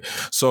way?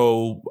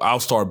 So I'll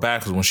start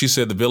backwards. When she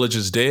said the village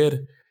is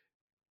dead,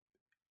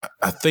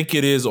 I think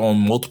it is on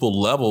multiple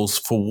levels.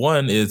 For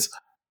one, is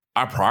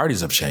our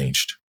priorities have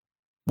changed.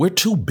 We're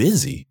too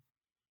busy.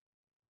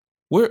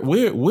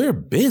 We're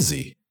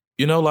busy.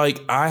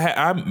 Like I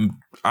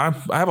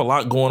have a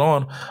lot going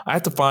on. I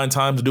have to find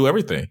time to do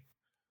everything.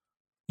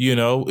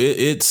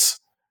 It's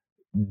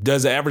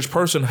does the average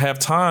person have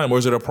time, or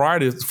is it a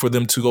priority for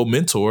them to go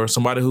mentor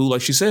somebody who,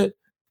 like she said,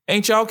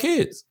 ain't y'all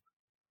kids?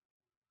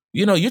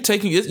 You're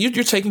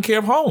taking care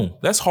of home.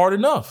 That's hard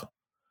enough.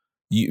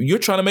 You're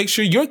trying to make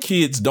sure your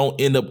kids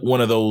don't end up one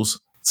of those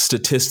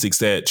statistics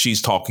that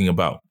she's talking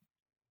about.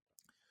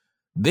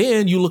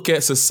 Then you look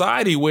at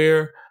society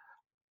where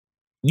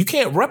you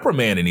can't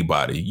reprimand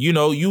anybody. You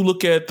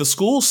look at the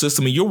school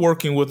system, and you're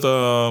working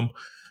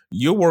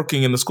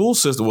in the school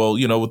system.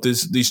 Well, with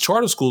these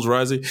charter schools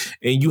rising,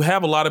 and you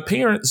have a lot of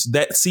parents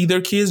that see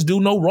their kids do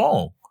no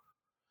wrong.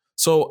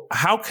 So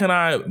how can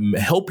I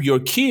help your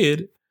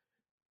kid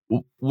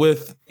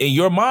with, in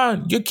your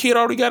mind, your kid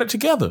already got it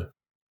together?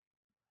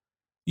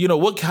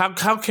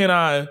 How can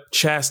I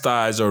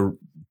chastise or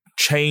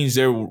change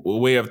their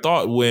way of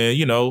thought when,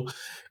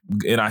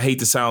 and I hate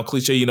to sound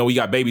cliche, we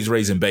got babies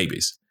raising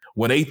babies.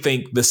 When they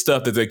think the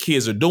stuff that their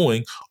kids are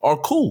doing are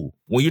cool.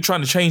 When you're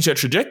trying to change that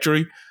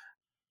trajectory,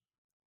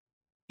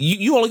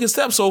 you only can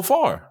step so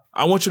far.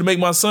 I want you to make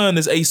my son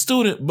this A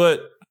student,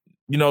 but,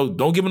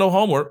 don't give him no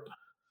homework.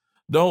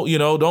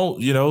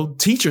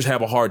 Teachers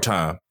have a hard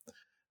time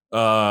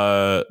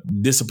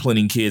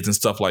disciplining kids and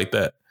stuff like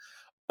that.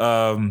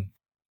 And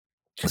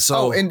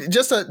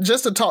just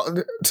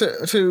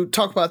to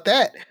talk about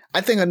that,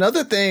 I think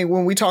another thing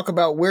when we talk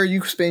about where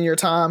you spend your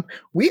time,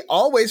 we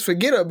always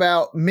forget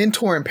about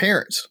mentoring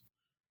parents.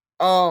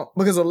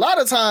 Because a lot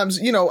of times,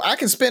 I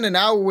can spend an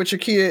hour with your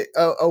kid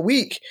a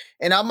week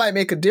and I might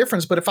make a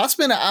difference. But if I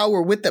spend an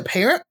hour with the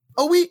parent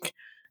a week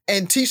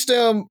and teach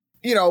them,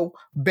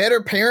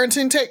 better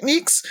parenting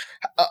techniques,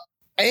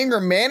 anger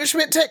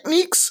management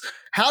techniques,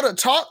 how to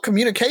talk,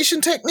 communication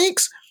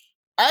techniques,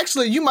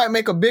 actually, you might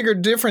make a bigger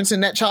difference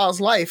in that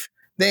child's life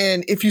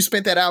than if you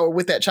spent that hour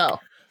with that child.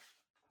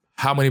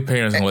 How many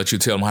parents gonna let you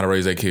tell them how to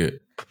raise their kid?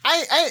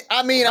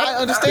 I mean, I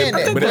understand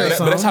that. But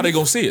that's how they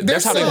gonna see it.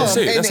 That's how they gonna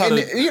see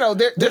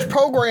it. There's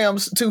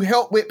programs to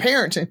help with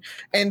parenting.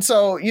 And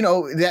so,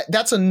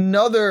 that's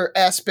another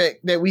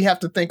aspect that we have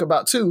to think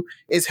about too,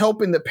 is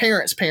helping the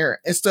parents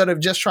parent instead of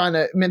just trying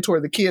to mentor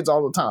the kids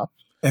all the time.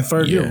 And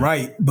Ferg, you're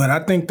right. But I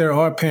think there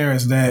are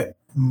parents that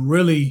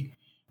really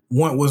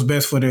want what's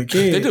best for their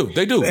kids.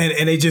 They do.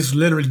 And they just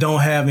literally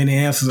don't have any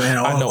answers at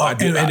all. I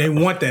do. And they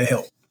want that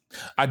help.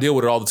 I deal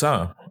with it all the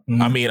time.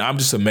 Mm-hmm. I mean, I'm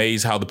just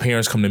amazed how the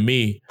parents come to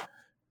me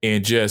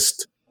and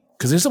just,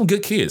 because there's some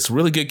good kids,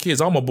 really good kids.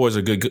 All my boys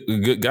are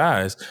good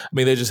guys. I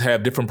mean, they just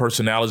have different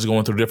personalities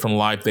going through different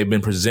life. They've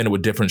been presented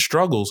with different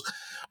struggles.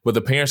 But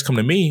the parents come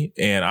to me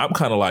and I'm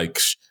kind of like,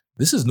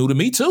 this is new to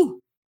me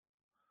too.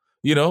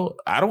 I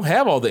don't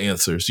have all the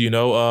answers,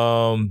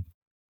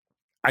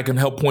 I can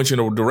help point you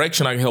in a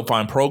direction. I can help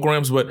find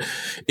programs, but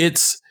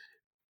it's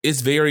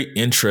very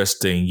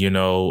interesting.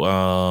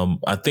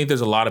 I think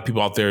there's a lot of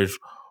people out there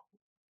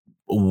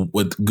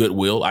with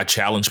goodwill. I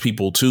challenge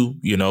people too,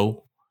 you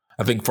know.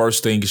 I think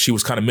first thing she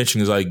was kind of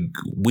mentioning is like,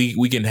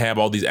 we can have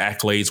all these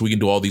accolades, we can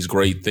do all these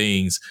great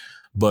things,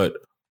 but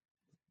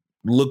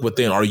look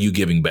within. Are you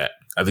giving back?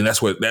 I think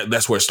that's where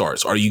it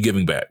starts. Are you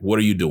giving back? What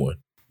are you doing?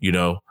 You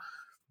know,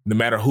 no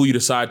matter who you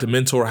decide to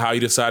mentor, how you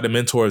decide to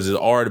mentor, is it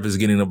art, if it's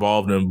getting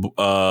involved in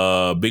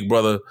Big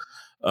Brother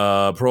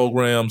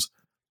programs,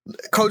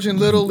 coaching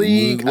Little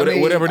League,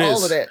 whatever it is,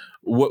 all of that.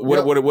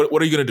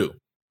 What are you going to do?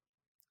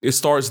 It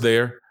starts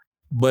there,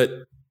 but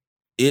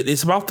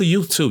it's about the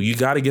youth too. You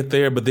got to get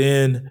there. But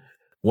then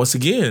once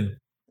again,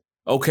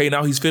 okay,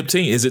 now he's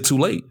 15. Is it too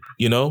late?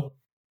 You know,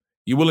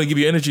 you're willing to give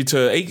your energy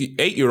to an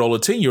 8-year-old or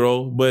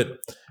 10-year-old, but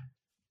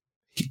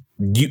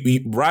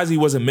Risey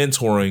wasn't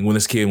mentoring when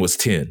this kid was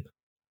 10.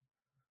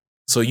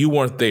 So you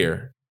weren't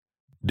there.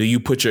 Do you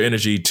put your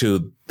energy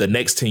to the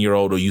next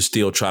 10-year-old, or you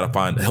still try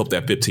to help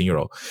that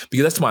 15-year-old?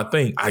 Because that's my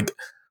thing.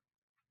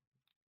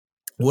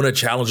 One of the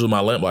challenges with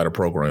my Lamplighter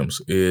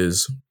programs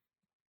is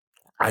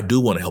I do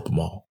want to help them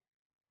all,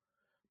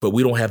 but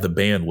we don't have the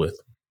bandwidth.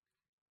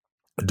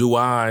 Do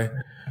I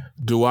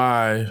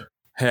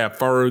have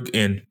Ferg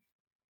and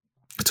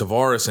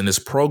Tavares in this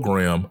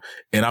program,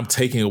 and I'm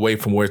taking away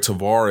from where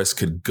Tavares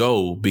could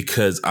go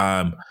because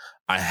I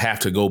have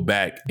to go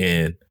back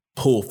and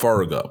pull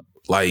Ferg up?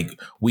 Like,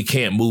 we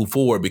can't move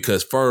forward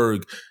because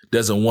Ferg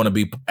doesn't want to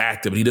be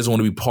active. He doesn't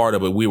want to be part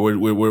of it. We're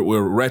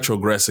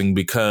retrogressing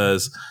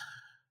because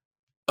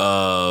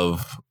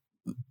of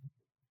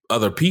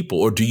other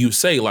people. Or do you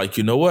say, like,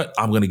 you know what?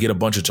 I'm going to get a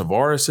bunch of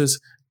Tavareses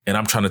and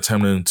I'm trying to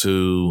turn them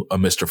into a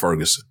Mr.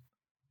 Ferguson.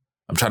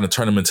 I'm trying to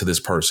turn them into this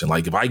person.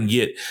 Like, if I can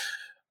get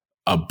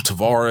a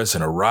Tavares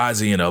and a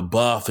Risey and a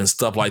Buff and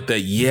stuff like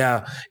that,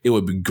 yeah, it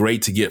would be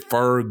great to get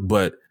Ferg.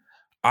 But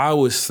I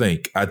always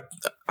think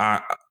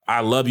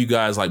I love you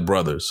guys like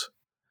brothers.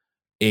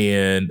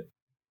 And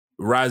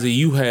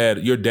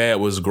Risey, your dad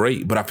was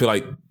great, but I feel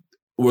like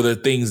were there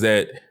things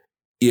that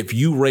if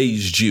you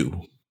raised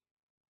you,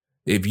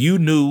 if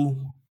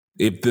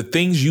the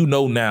things you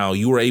know now,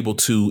 you were able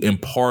to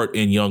impart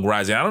in young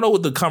Risey. I don't know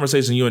what the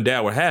conversation you and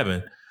dad were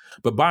having,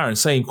 but Byron,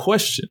 same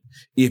question.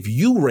 If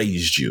you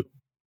raised you,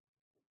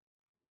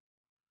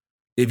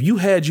 if you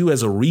had you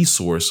as a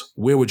resource,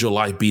 where would your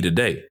life be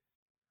today?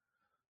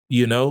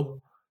 You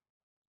know,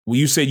 when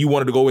you said you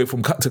wanted to go away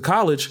to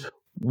college,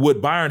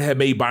 would Byron have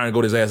made Byron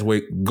go his ass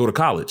away, go to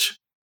college?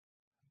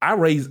 I'm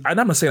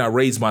not saying I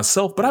raised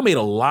myself, but I made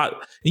a lot,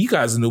 and you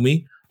guys knew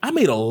me, I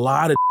made a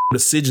lot of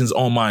decisions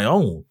on my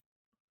own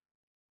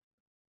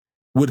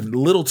with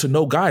little to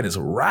no guidance.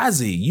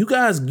 Risey,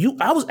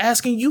 I was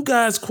asking you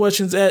guys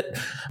questions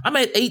I'm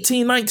at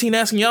 18, 19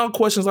 asking y'all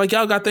questions like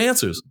y'all got the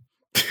answers.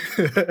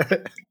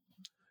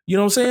 You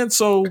know what I'm saying?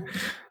 So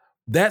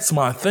that's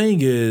my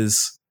thing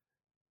is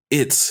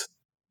it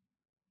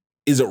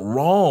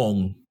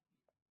wrong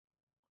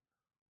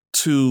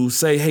to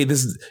say, hey,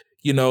 this is,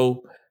 you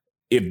know,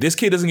 if this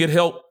kid doesn't get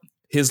help,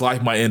 his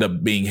life might end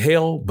up being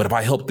hell. But if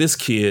I help this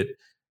kid,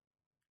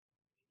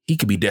 he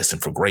could be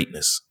destined for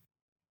greatness.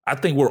 I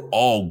think we're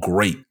all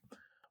great,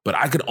 but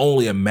I could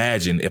only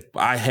imagine if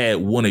I had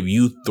one of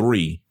you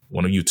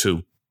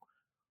two,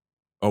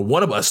 or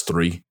one of us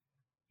three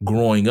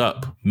growing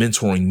up,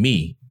 mentoring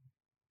me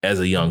as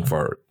a young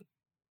Ferg,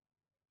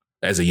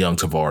 as a young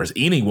Tavares,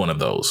 any one of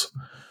those.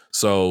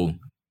 So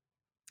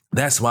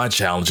that's my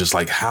challenge. It's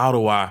like, how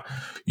do I,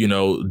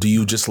 do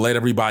you just let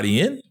everybody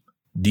in?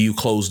 Do you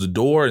close the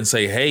door and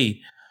say, hey,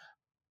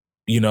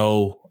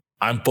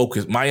 I'm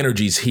focused. My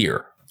energy's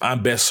here.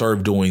 I'm best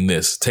served doing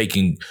this,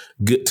 taking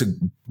good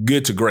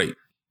to great,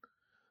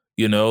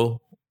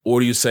 or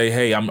do you say,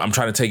 hey, I'm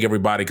trying to take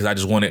everybody because I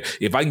just want it.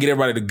 If I can get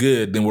everybody to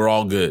good, then we're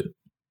all good.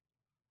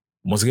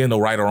 Once again, no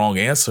right or wrong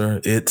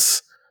answer.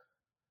 It's,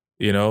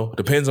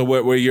 depends on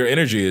where your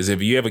energy is.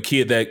 If you have a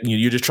kid that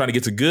you're just trying to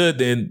get to good,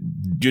 then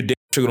you're damn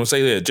sure going to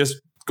say that. Just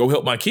go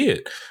help my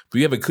kid. If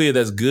you have a kid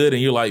that's good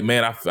and you're like,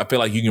 man, I feel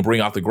like you can bring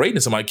out the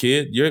greatness of my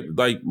kid. You're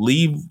like,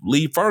 leave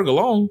Ferg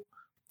alone.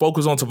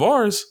 Focus on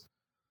Tavares.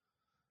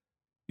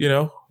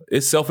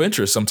 It's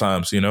self-interest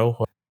sometimes,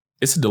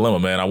 It's a dilemma,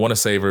 man. I want to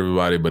save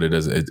everybody, but it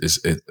doesn't.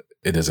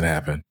 It doesn't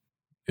happen,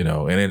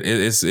 And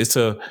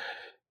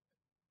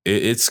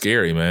it's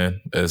scary,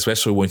 man.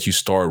 Especially once you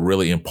start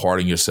really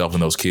imparting yourself in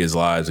those kids'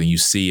 lives, and you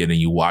see it,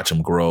 and you watch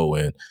them grow,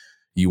 and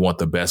you want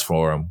the best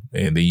for them,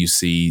 and then you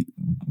see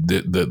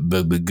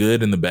the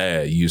good and the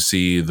bad. You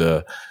see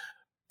the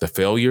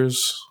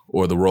failures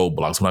or the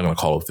roadblocks. I'm not going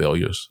to call it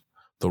failures.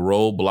 The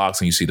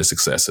roadblocks, and you see the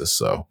successes.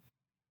 So.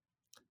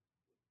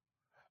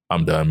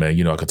 I'm done, man.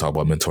 I can talk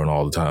about mentoring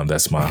all the time.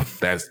 That's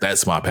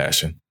my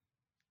passion.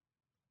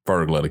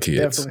 Ferg, love the kids.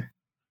 Definitely.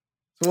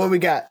 So what we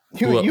got?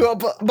 You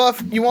up,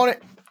 Buff? You want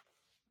it?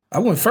 I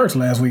went first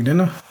last week,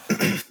 didn't I?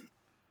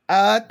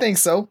 I think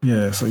so.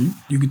 Yeah, so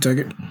you can take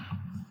it.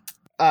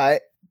 All right.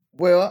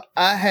 Well,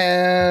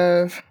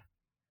 I'm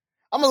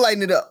gonna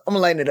lighten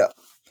it up.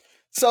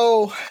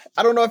 So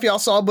I don't know if y'all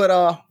saw, but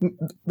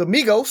the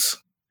Migos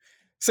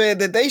said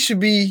that they should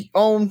be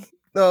on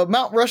the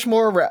Mount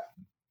Rushmore rap.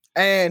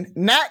 and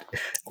not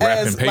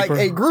Wrapping as like paper?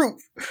 a group,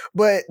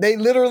 but they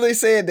literally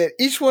said that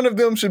each one of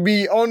them should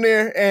be on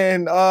there,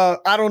 and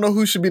I don't know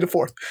who should be the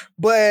fourth.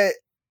 But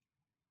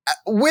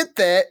with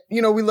that,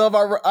 you know, we love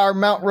our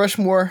Mount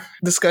Rushmore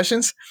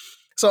discussions.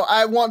 So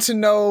I want to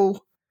know,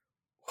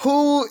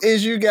 who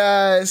is you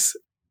guys'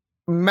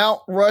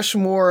 Mount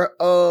Rushmore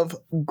of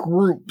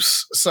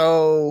groups?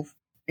 So,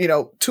 you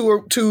know,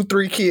 two,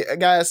 three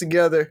guys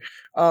together.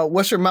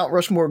 What's your Mount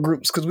Rushmore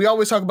groups? Because we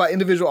always talk about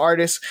individual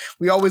artists.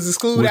 We always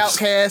exclude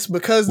Outkast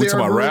because We they're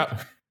talking a about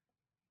group.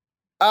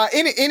 rap?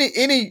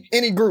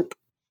 Any group.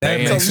 That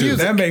Band makes, too.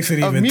 that makes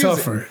it Of even music.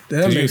 tougher.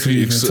 That makes it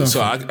even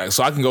tougher.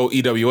 So I can go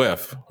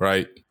EWF,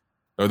 right?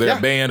 Or they're Yeah.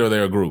 a band or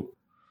they're a group.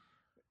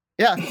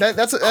 Yeah,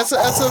 that's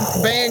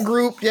a band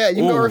group. Yeah, you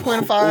can go Earth, Wind,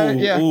 and Fire.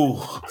 Yeah. You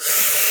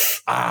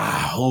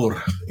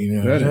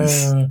know,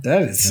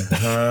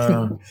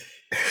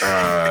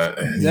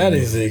 that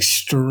is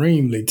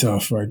extremely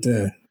tough right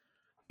there.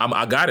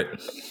 I got it.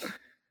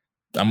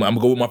 I'm gonna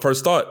go with my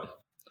first thought.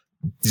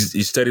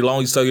 You study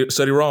long, you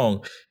study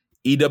wrong.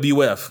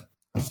 EWF,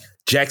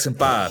 Jackson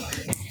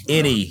 5,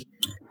 Any,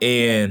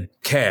 and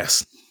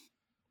Cass.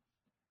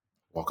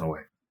 Walking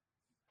away.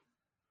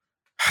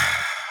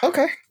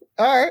 Okay.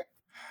 All right.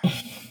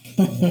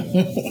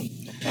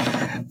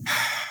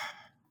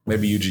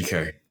 Maybe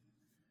UGK.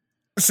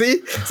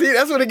 See,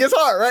 that's when it gets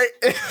hard, right?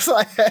 It's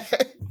like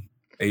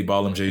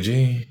 8Ball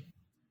MJG.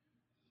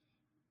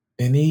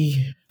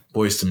 Any,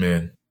 Boys to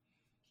Men.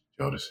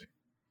 Jodeci.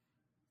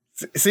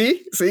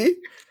 see.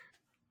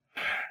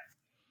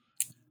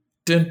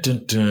 Dun,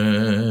 dun,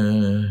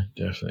 dun.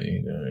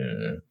 Definitely.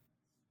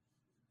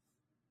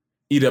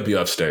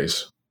 EWF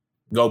stays.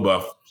 Go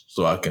Buff,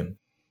 so I can.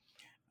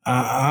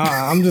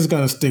 I'm just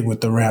gonna stick with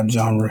the rap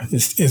genre.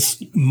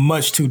 It's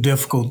much too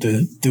difficult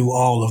to do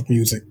all of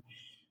music.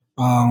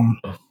 I'm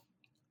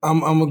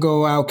gonna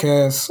go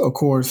Outkast, of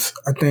course.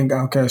 I think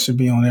Outkast should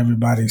be on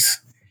everybody's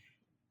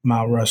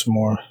Mount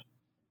Rushmore,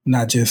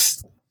 not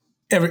just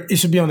it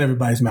should be on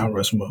everybody's Mount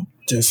Rushmore.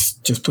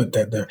 Just put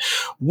that there.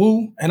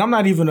 Wu, and I'm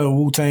not even a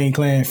Wu-Tang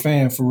Clan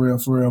fan for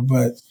real,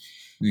 but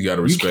You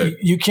gotta respect.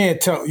 you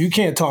can't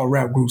talk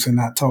rap groups and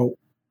not talk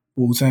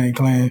Wu-Tang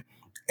Clan.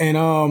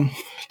 And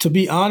to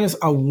be honest,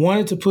 I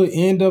wanted to put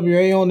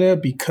NWA on there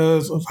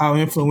because of how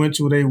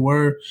influential they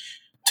were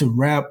to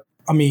rap.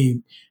 I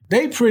mean,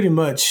 they pretty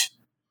much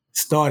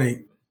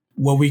started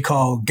what we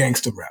call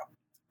gangster rap.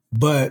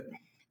 But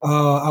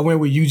I went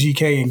with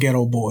UGK and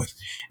Ghetto Boys.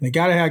 And they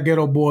got to have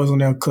Ghetto Boys on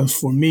there because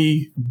for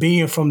me,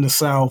 being from the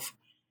South,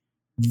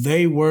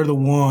 they were the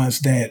ones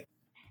that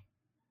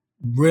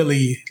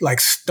really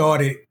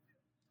started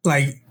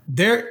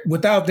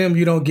without them,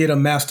 you don't get a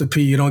Master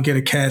P, you don't get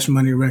a Cash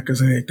Money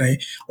Records or anything,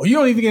 or you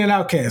don't even get an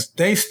Outkast.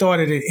 They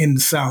started it in the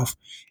South,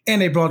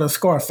 and they brought us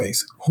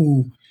Scarface,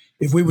 who,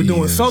 if we were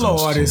doing solo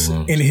artists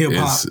in hip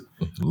hop,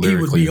 he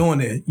would be on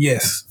there.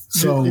 Yes.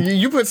 So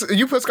you put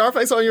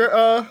Scarface on your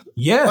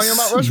yes, on your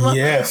Mount Rushmore?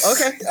 yes,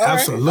 Okay, all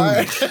absolutely.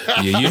 right.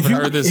 Yeah, you haven't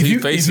heard this. He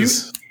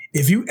faces.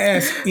 If you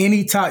ask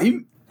any top,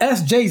 you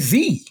ask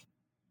Jay-Z,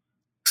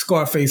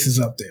 Scarface is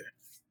up there.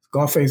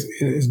 Scarface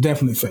is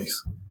definitely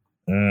face.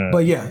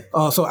 But yeah,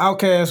 so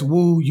Outkast,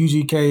 Wu,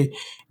 UGK,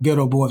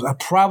 Ghetto Boys. I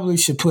probably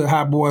should put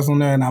Hot Boys on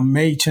there, and I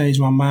may change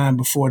my mind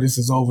before this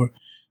is over.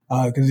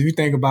 Because if you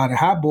think about it,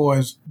 Hot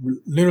Boys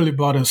literally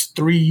brought us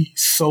 3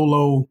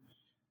 solo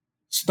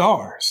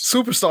stars.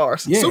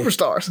 Superstars. Yeah.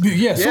 Superstars.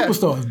 Yeah,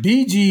 superstars.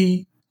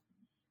 BG,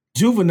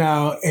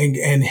 Juvenile,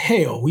 and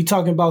hell, we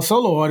talking about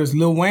solo artists.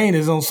 Lil Wayne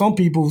is on some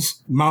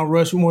people's Mount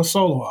Rushmore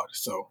solo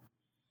artists. So,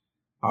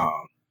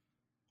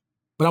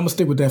 but I'm gonna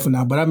stick with that for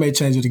now. But I may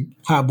change it to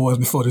Hot Boys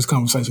before this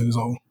conversation is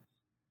over.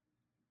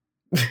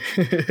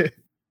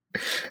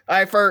 All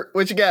right, Ferg,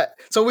 what you got?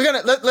 So we're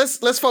gonna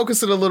let's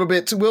focus it a little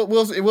bit.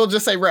 We'll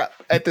just say rap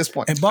at this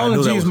point. And Ball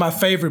and G is my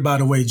favorite, by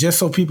the way, just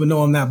so people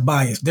know I'm not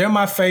biased. They're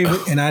my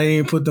favorite, and I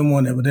didn't put them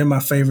on there, but they're my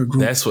favorite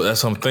group. That's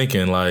what I'm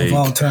thinking. Like of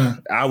all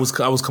time. I was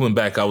coming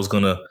back. I was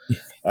gonna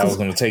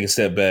take a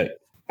step back.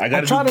 I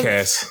got to do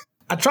Cass.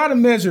 I try to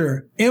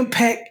measure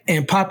impact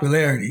and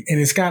popularity, and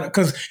it's kind of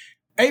because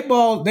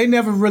 8Ball, they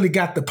never really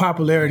got the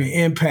popularity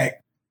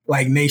impact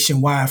like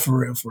nationwide for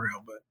real.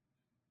 But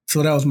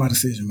so that was my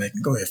decision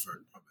making. Go ahead, Ferg.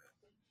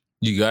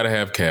 You got to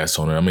have Cass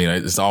on it. I mean,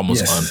 it's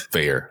almost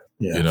unfair.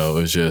 Yeah. You know,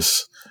 it's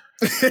just.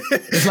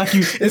 It's like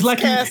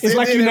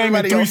you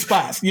naming 3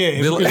 spots.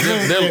 Yeah,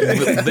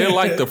 they're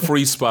like the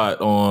free spot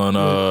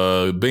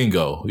on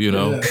bingo. You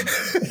know,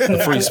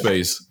 the free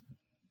space.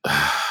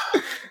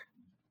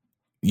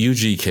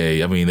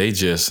 UGK. I mean,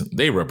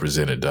 they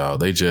represented,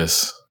 dog. They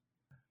just.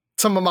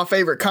 Some of my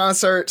favorite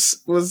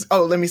concerts was.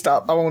 Oh, let me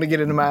stop. I want to get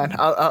into mine.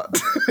 I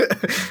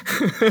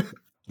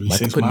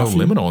can put No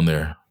Limit on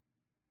there.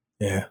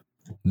 Yeah.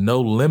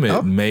 No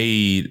Limit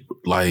made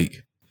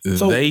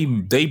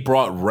they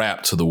brought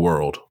rap to the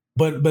world.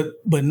 But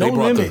No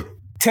Limit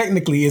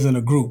technically isn't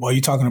a group. Are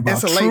you talking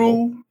about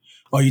True?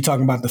 Are you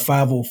talking about the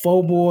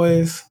 504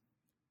 Boys?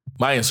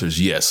 My answer is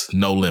yes.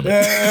 No limit.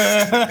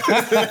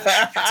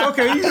 It's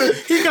okay.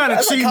 He kind of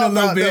That's a cheating a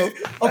little cop-out, bit.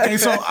 Okay,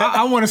 so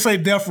I want to say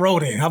Death Row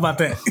then. How about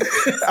that?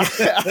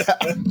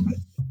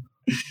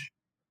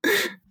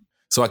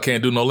 So I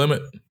can't do No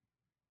Limit.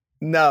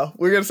 No,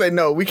 we're gonna say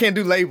no. We can't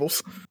do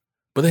labels.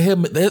 But they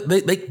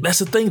that's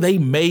the thing. They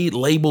made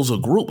labels a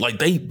group. Like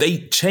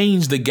they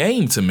changed the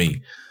game to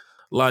me.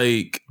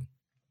 Like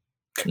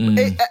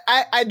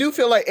I do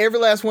feel like every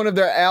last one of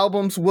their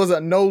albums was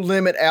a No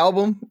Limit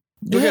album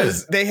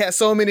because they had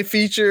so many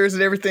features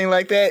and everything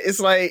like that. It's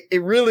like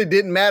it really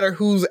didn't matter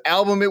whose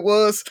album it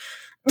was.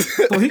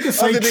 So he could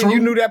say Other than true. you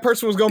knew that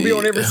person was gonna be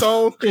on every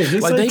song. Yeah,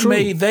 just like say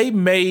true. they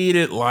made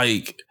it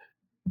like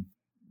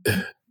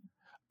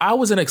I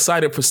wasn't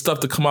excited for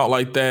stuff to come out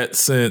like that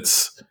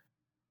since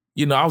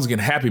I was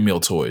getting Happy Meal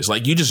toys.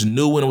 Like you just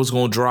knew when it was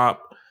going to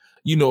drop,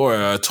 or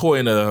a toy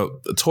in a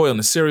toy in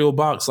the cereal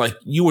box. Like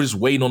you were just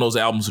waiting on those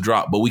albums to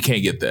drop, but we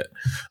can't get that.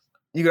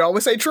 You could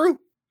always say true.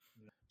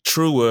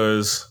 True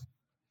was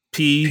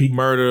P,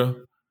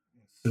 Murder,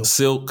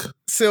 Silk.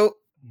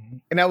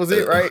 And that was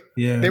it, right?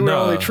 Yeah. They were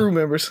Nah. only true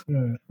members.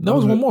 Yeah. That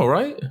was one more,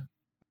 right?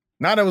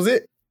 Nah, that was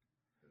it.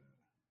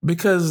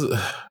 Because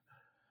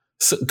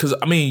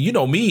I mean, you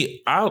know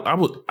me,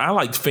 I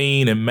liked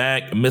Fiend and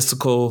Mac,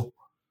 Mystical.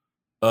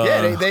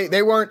 Yeah,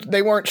 they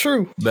weren't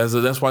true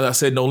That's why I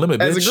said No Limit,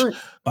 bitch. as a group.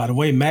 By the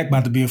way, Mac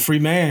about to be a free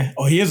man.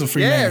 Oh, he is a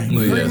free Yeah, man.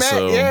 free Yeah, Mac,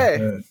 so-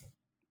 yeah.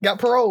 Got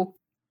parole.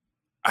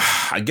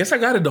 I guess I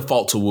got to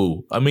default to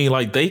Wu. I mean,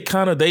 like they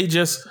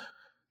just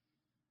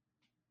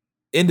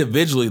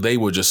individually they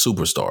were just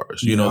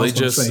superstars. Yeah, I They was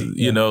gonna just say,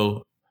 yeah.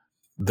 I'm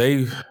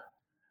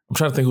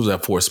trying to think who's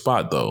that fourth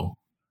spot though.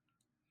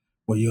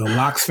 Well, you're a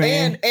Locks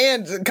fan.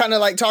 And kind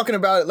of like talking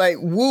about it, like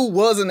Wu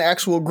was an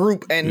actual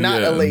group and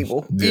not Yeah, a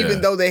label, yeah.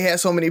 even though they had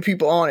so many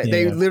people on it.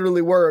 They Yeah.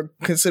 literally were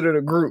considered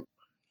a group.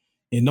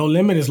 And No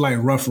Limit is like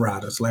Rough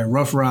Riders. Like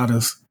Rough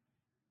Riders,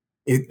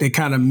 they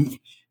kind of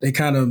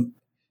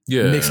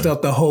Yeah. mixed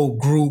up the whole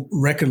group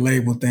record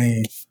label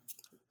thing.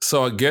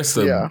 So I guess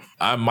Yeah.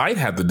 I might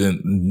have to do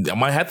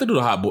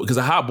the Hot Boys because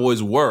the Hot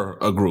Boys were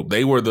a group.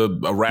 They were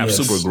a rap Yes.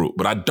 super group,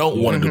 but I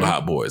don't want to do the Mhm.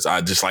 Hot Boys.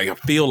 I just I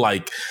feel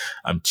like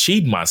I'm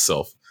cheating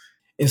myself.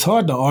 It's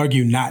hard to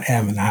argue not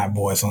having the Hot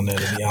Boys on there,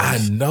 to be I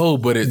honest. know,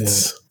 but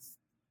it's.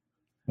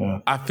 Yeah.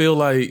 I feel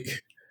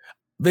like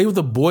they were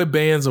the boy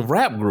bands of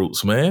rap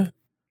groups, man.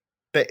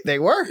 They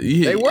were.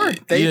 Yeah, They were.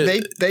 yeah.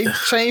 They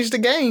changed the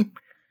game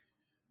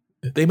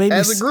They made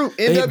as me a group.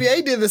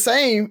 NWA did the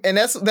same, and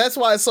that's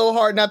why it's so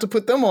hard not to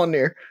put them on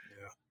there.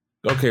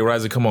 Okay,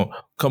 Ryzen, come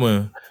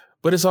on.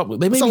 But it's all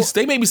they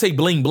made me say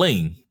bling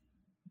bling.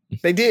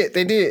 They did.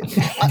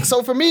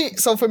 So for me,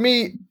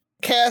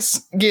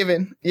 Cass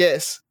Given,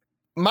 yes.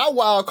 My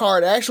wild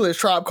card actually is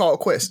Tribe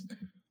Called Quest.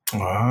 I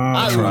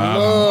Ah,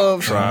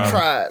 love Tribe.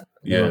 Tribe.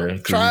 Yeah,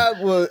 Tribe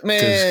was,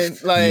 man,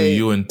 like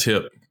you and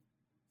Tip.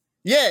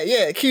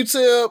 yeah,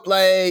 Q-Tip,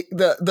 like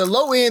the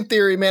low end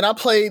theory, man. I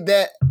played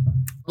that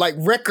like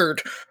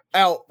record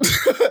out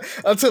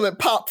until it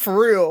popped for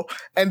real,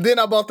 and then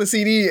I bought the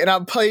CD and I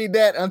played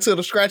that until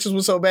the scratches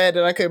were so bad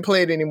that I couldn't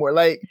play it anymore.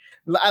 Like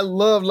I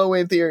love low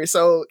end theory,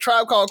 so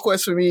Tribe Called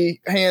Quest for me,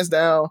 hands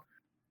down.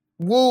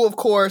 Wu, of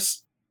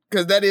course,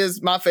 because that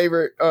is my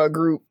favorite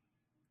group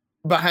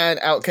behind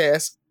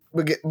Outkast.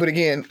 But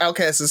again,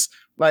 Outkast is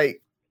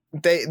like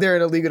they're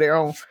in a league of their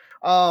own.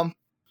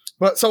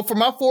 But so for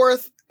my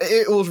fourth,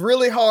 it was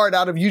really hard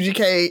out of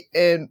UGK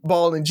and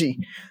Ball and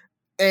G.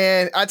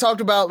 And I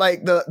talked about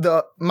like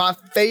the my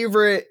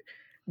favorite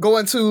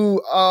going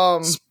to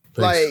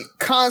like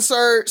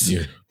concerts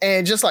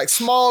and just like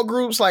small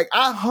groups. Like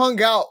I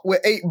hung out with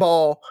 8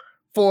 Ball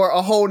for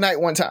a whole night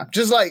one time,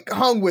 just like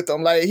hung with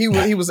him. Like he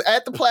was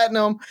at the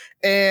Platinum,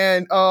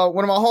 and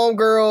one of my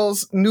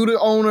homegirls knew the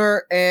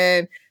owner,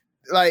 and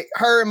like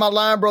her and my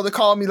line brother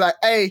called me like,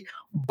 "Hey,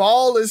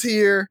 Ball is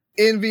here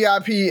in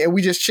VIP, and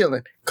we just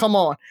chilling. Come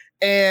on."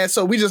 And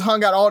so we just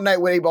hung out all night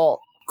with 8 Ball.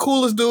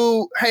 Coolest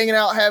dude, hanging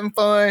out, having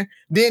fun.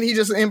 Then he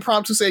just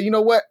impromptu said, "You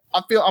know what?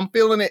 I'm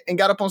feeling it," and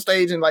got up on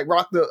stage and like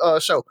rocked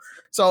the show.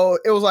 So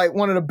it was like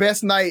one of the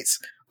best nights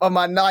of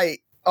my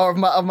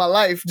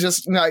life,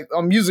 just like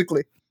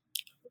musically.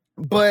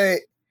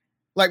 But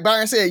like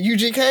Byron said,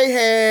 UGK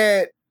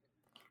had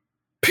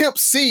Pimp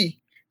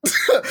C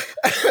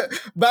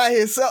by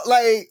himself.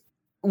 Like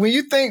when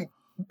you think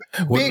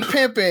Big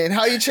Pimpin',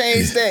 how you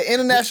changed that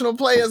International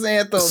Players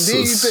Anthem,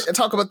 then you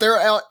talk about their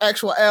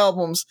actual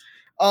albums.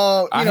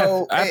 I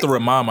have to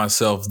remind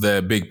myself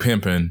that Big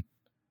Pimpin'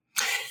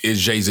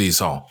 is Jay-Z's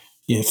song.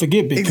 Yeah,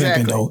 forget Big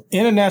Pimpin' though.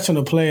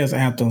 International Players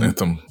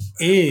Anthem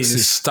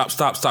is stop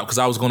because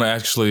I was going to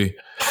actually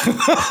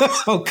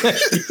okay.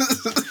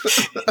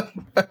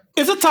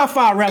 It's a top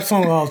 5 rap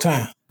song of all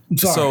time. I'm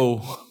sorry.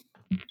 So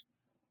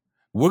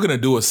we're going to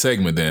do a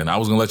segment then. I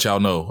was going to let y'all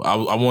know.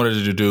 I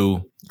wanted to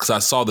do, because I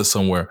saw this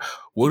somewhere.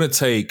 We're going to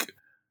take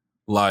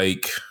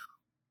like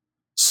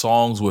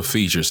songs with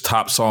features,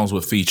 top songs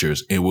with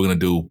features, and we're going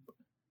to do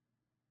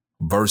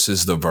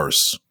versus the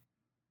verse.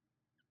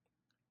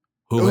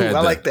 I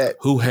like that.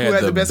 Who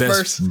had the best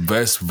verse?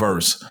 Best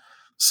verse.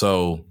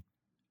 So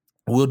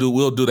we'll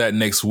do that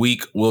next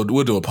week. We'll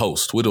do a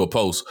post.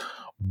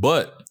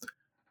 But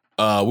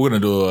we'll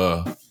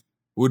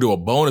do a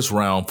bonus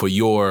round for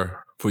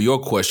your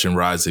question,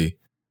 Rozzy.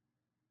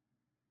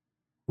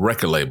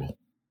 Record label.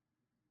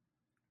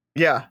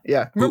 Yeah.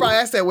 Remember, I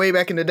asked that way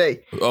back in the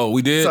day. Oh,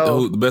 we did?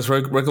 So, the best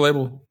record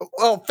label?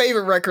 Oh,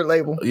 favorite record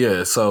label.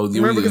 Yeah, so...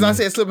 Remember, because I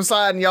said Slip and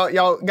Slide, and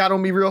y'all got on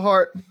me real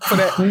hard for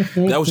that.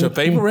 That was your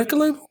favorite record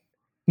label?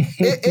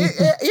 Yeah.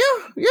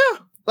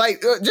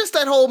 Like, just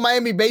that whole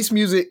Miami-based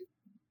music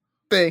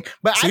thing.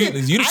 But I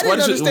didn't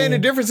understand the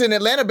difference in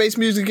Atlanta-based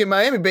music and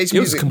Miami-based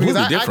music. Because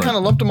I kind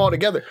of lumped them all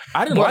together.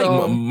 I didn't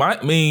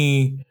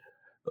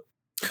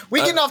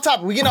We getting off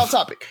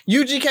topic.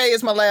 UGK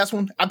is my last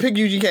one. I picked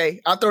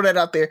UGK. I'll throw that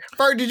out there.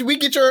 Ferg, did we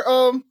get your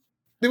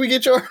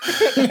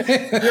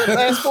your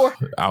last four?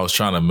 I was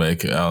trying to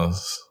make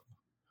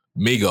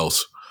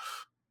Migos.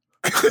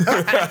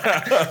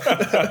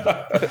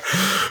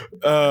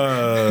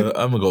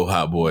 I'm gonna go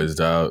Hot Boys,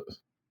 dog.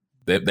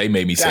 They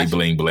made me say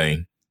bling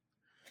bling.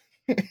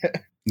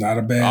 Not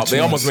a bad. They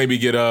almost made me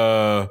get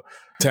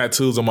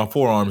tattoos on my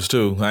forearms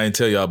too. I didn't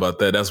tell y'all about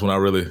that. That's when I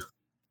really.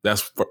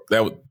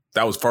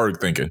 That was Ferg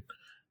thinking.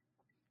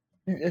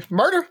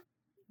 Murder?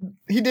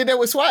 He did that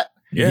with SWAT?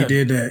 Yeah. He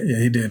did that. Yeah,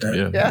 he did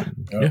that.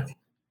 Yeah.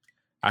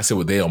 I said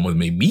what they almost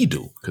made me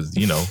do because,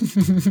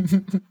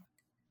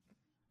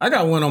 I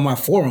got one on my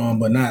forearm,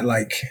 but not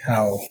like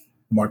how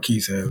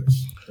Marquise has.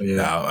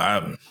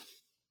 Yeah.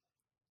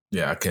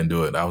 I can't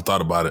do it. I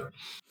thought about it.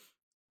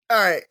 All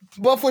right.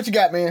 Buff, what you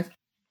got, man?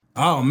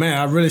 Oh, man,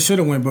 I really should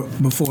have went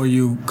before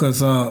you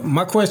because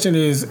my question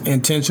is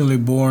intentionally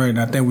boring.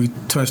 I think we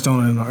touched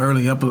on it in an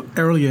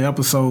earlier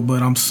episode,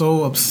 but I'm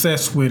so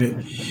obsessed with it.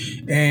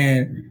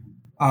 And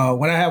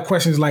when I have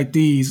questions like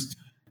these,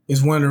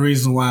 it's one of the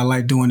reasons why I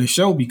like doing this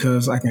show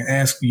because I can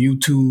ask you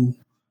two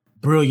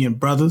brilliant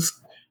brothers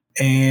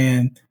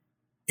and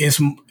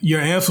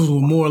your answers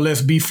will more or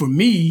less be for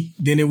me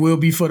than it will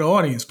be for the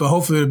audience, but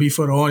hopefully it'll be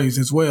for the audience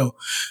as well.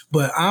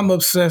 But I'm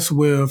obsessed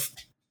with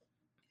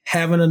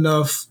having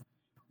enough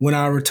when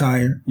I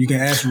retire. You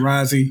can ask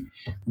Rozzy.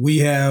 We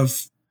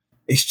have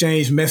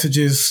exchanged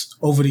messages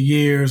over the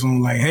years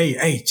on like,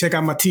 hey, check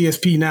out my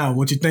TSP now.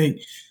 What you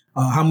think?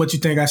 How much you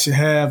think I should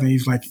have? And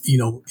he's like,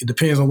 it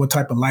depends on what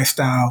type of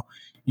lifestyle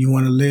you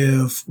want to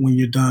live when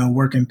you're done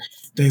working,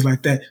 things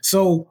like that.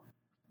 So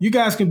you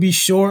guys can be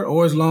short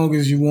or as long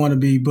as you want to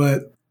be,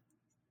 but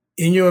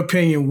in your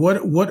opinion, what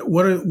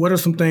are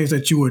some things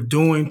that you are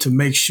doing to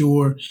make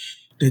sure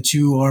that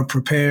you are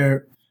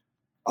preparing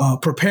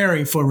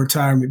for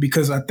retirement?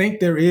 Because I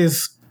think there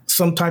is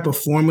some type of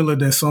formula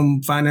that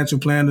some financial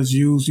planners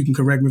use. You can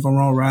correct me if I'm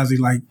wrong, Rozzy,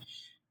 like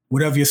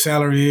whatever your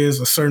salary is,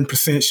 a certain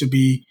percent should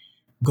be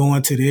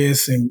going to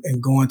this and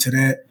going to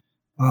that.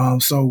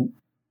 So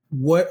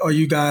what are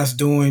you guys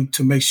doing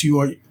to make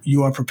sure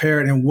you are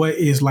prepared? And what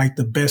is like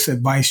the best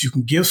advice you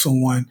can give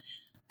someone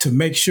to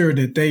make sure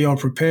that they are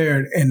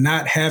prepared and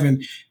not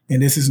having,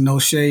 and this is no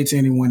shade to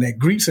anyone that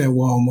greets at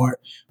Walmart,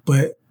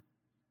 but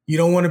you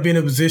don't want to be in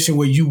a position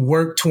where you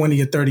work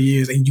 20 or 30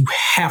 years and you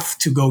have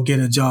to go get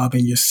a job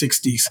in your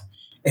 60s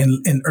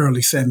and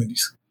early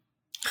 70s.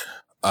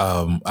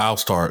 I'll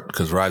start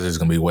because Roger is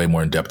going to be way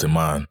more in depth than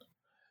mine.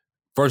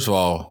 First of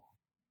all,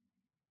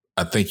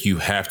 I think you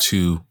have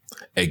to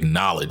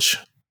acknowledge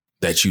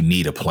that you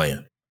need a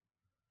plan.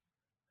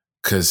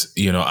 Because,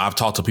 I've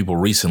talked to people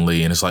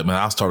recently and it's like, man,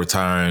 I'll start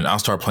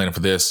planning for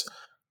this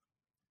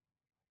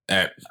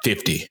at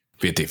 50,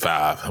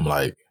 55. I'm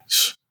like,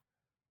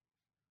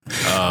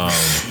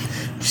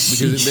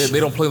 because they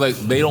don't play like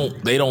they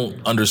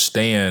don't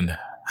understand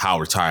how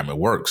retirement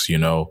works.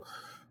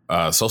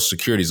 Social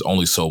Security is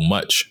only so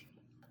much.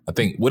 I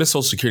think what does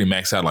Social Security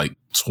max out like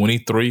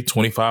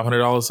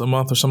 $2,500 a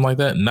month or something like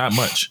that? Not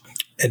much.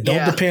 It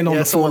don't depend on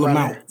the full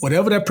amount.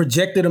 Whatever that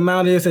projected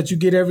amount is that you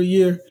get every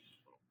year,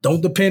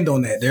 don't depend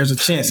on that. There's a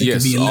chance it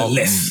could be a little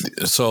less.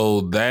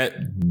 So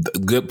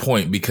good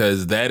point,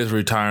 because that is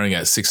retiring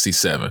at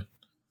 67.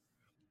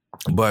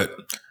 But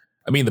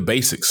I mean the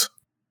basics.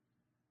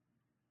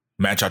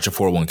 Match out your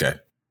 401k.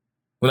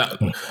 Well,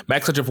 not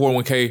max out your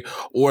 401k,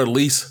 or at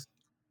least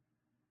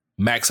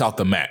max out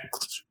the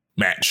match.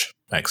 Max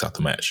out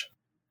the match.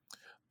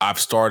 I've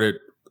started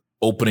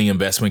opening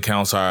investment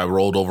accounts. I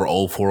rolled over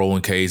old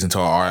 401ks into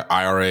our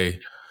IRA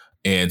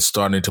and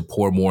starting to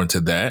pour more into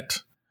that.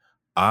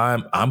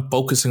 I'm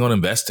focusing on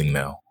investing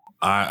now.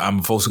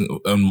 I'm focusing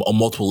on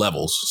multiple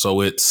levels. So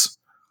it's,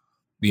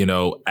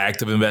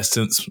 active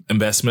investments,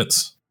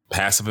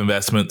 passive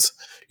investments,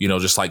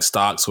 just like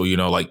stocks or,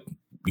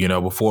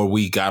 before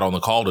we got on the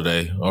call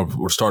today or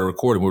we started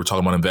recording, we were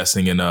talking about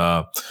investing in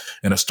a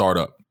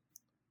startup.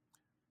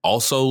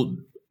 Also,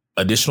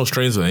 additional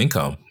streams of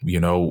income.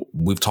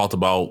 We've talked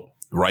about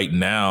right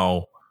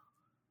now.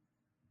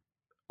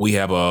 We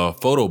have a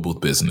photo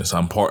booth business.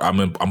 I'm part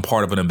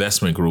of an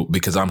investment group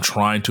because I'm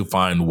trying to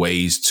find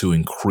ways to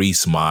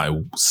increase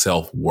my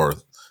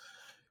self-worth.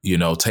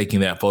 Taking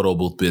that photo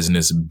booth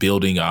business,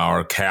 building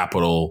our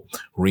capital,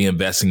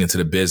 reinvesting into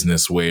the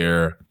business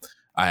where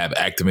I have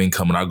active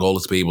income, and our goal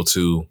is to be able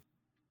to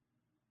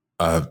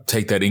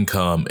take that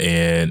income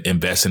and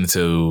invest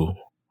into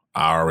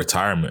our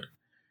retirement.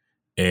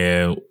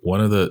 And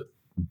one of the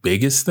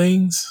biggest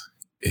things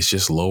is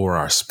just lower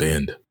our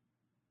spend.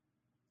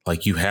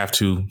 Like, you have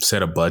to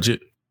set a budget,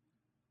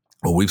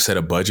 or we've set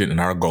a budget, and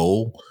our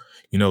goal,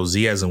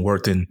 Z hasn't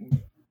worked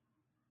in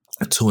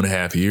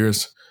 2.5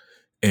 years,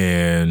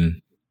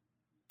 and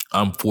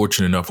we're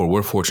fortunate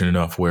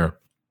enough where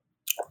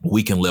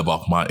we can live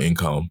off my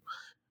income.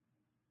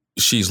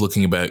 She's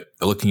looking at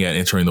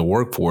entering the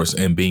workforce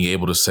and being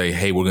able to say,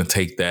 hey, we're going to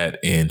take that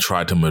and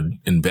try to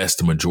invest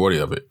the majority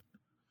of it,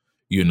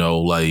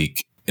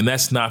 and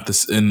that's not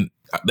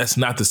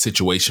the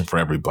situation for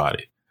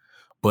everybody,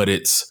 but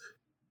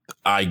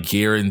I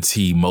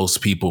guarantee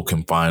most people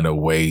can find a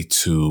way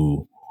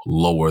to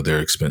lower their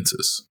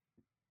expenses.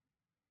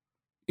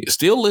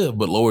 Still live,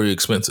 but lower your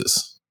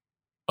expenses.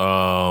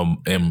 And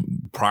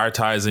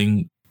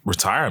prioritizing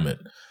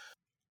retirement.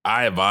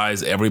 I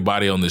advise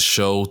everybody on this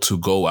show to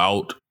go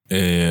out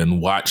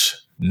and watch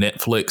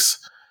Netflix,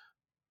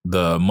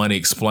 The Money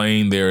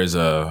Explained. There's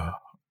an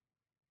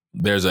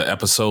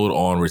episode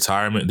on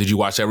retirement. Did you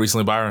watch that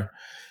recently, Byron?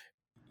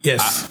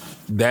 Yes.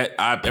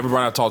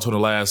 Everybody I talked to in the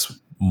last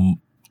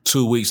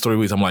 2 weeks, 3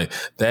 weeks, I'm like,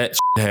 that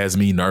has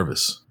me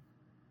nervous.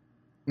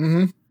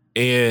 Mm-hmm.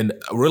 And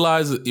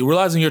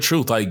realizing your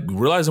truth, like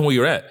realizing where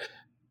you're at.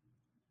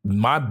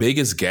 My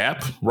biggest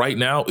gap right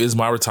now is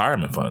my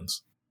retirement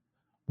funds.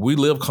 We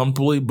live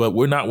comfortably, but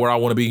we're not where I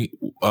want to be,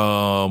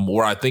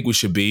 where I think we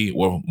should be,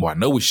 or where I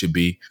know we should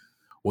be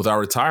with our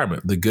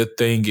retirement. The good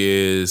thing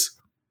is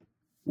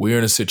we're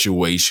in a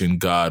situation,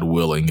 God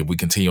willing, if we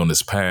continue on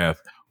this path,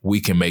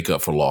 we can make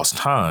up for lost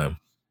time.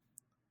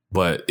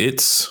 But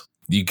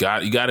you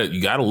got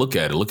to look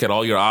at it. Look at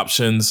all your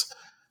options.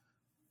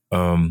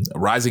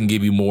 Rising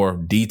give you more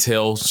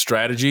detailed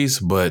strategies,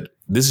 but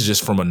this is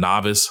just from a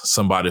novice,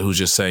 somebody who's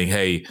just saying,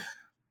 hey,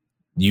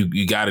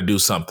 you got to do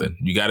something.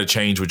 You got to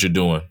change what you're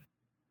doing.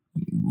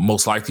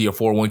 Most likely your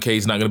 401k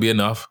is not going to be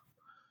enough.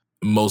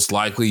 Most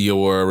likely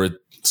your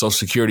Social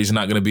Security is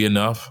not going to be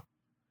enough.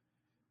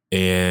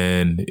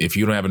 And if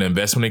you don't have an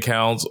investment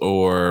account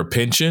or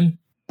pension,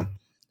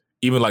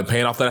 even like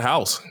paying off that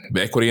house,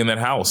 the equity in that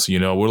house,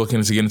 we're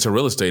looking to get into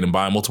real estate and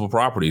buying multiple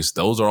properties.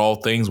 Those are all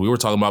things we were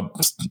talking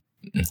about.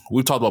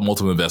 We've talked about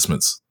multiple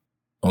investments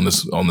on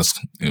this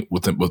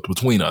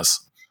between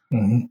us,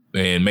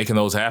 and making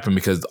those happen,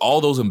 because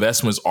all those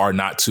investments are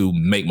not to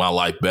make my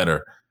life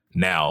better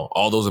now.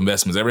 All those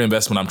investments, every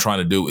investment I'm trying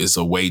to do is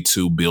a way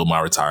to build my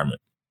retirement.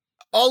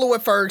 All of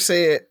what Ferg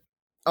said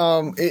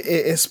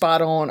is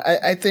spot on.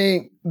 I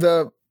think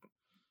the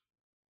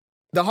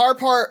hard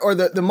part, or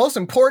the most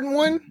important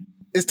one,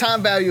 is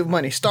time value of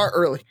money. Start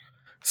early.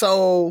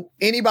 So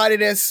anybody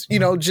that's,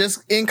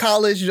 just in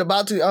college,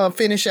 about to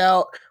finish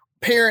out,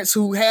 parents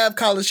who have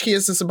college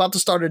kids that's about to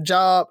start a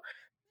job,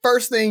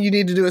 first thing you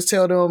need to do is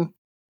tell them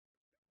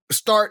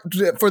start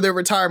for their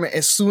retirement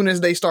as soon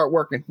as they start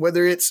working.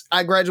 Whether it's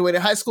I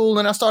graduated high school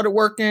and I started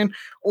working,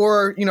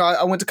 or,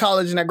 I went to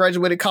college and I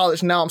graduated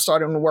college, now I'm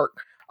starting to work.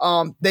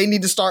 They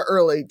need to start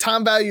early.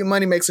 Time value of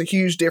money makes a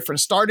huge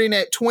difference. Starting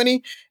at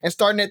 20 and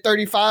starting at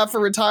 35 for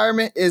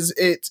retirement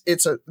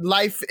it's a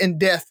life and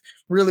death,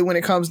 really, when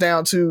it comes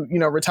down to,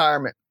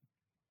 retirement.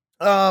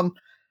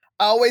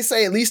 I always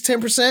say at least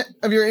 10%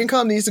 of your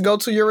income needs to go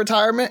to your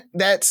retirement.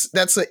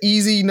 That's an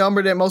easy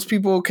number that most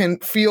people can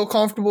feel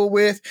comfortable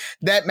with.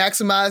 That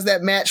maximize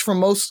that match from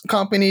most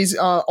companies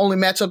only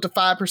match up to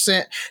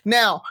 5%.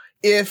 Now,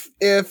 if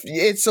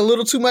it's a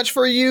little too much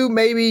for you,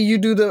 maybe you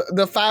do the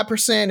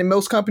 5%, and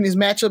most companies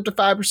match up to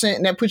 5%,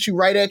 and that puts you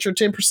right at your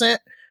 10%.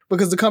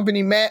 Because the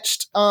company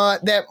matched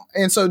that,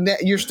 and so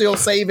you're still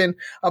saving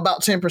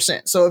about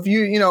 10%. So if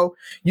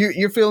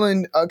you're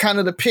feeling kind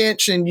of the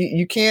pinch, and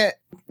you can't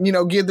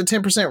give the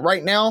 10%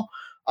 right now,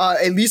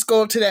 at least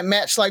go up to that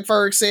match, like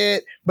Ferg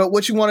said. But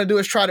what you want to do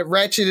is try to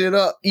ratchet it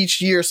up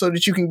each year so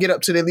that you can get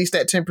up to at least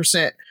that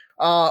 10%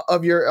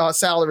 of your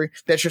salary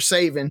that you're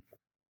saving.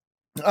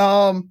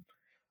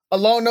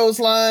 Along those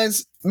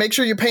lines, make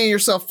sure you're paying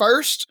yourself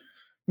first,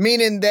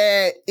 meaning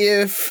that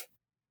if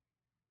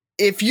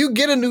you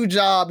get a new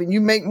job and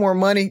you make more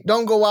money,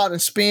 don't go out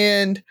and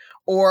spend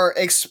or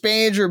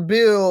expand your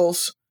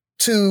bills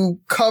to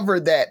cover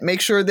that. Make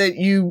sure that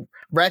you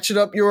ratchet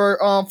up your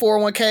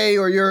 401k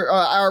or your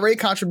IRA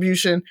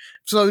contribution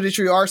so that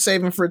you are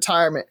saving for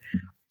retirement.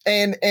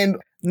 And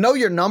know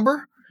your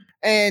number.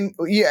 And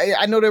yeah,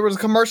 I know there was a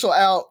commercial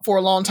out for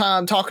a long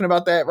time talking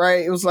about that,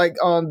 right? It was like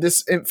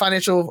this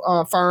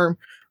financial firm.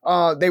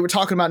 They were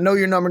talking about know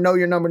your number, know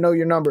your number, know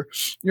your number.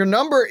 Your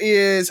number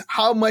is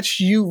how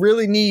much you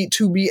really need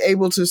to be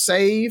able to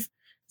save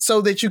so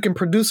that you can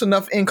produce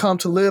enough income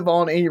to live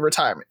on in your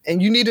retirement.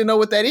 And you need to know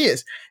what that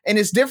is. And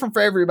it's different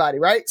for everybody,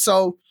 right?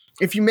 So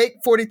if you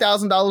make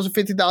 $40,000 or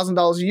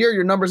 $50,000 a year,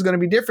 your number is going to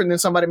be different than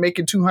somebody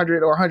making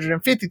 $200,000 or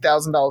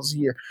 $150,000 a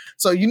year.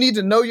 So you need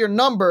to know your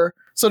number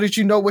so that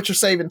you know what you're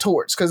saving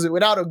towards. Because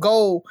without a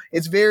goal,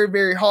 it's very,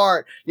 very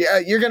hard.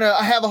 You're going to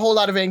have a whole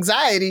lot of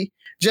anxiety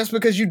just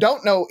because you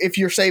don't know if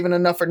you're saving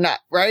enough or not,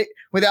 right?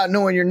 Without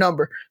knowing your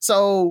number.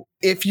 So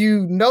if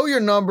you know your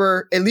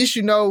number, at least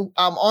you know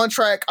I'm on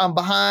track, I'm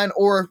behind,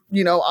 or,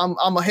 you know,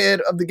 I'm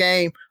ahead of the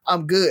game,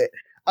 I'm good.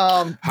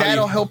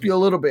 That'll help you a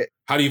little bit.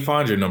 How do you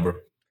find your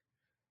number?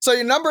 So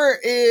your number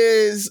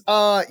is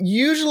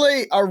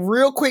usually a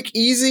real quick,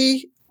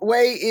 easy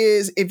way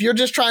is if you're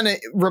just trying to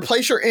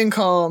replace your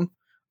income,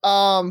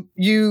 if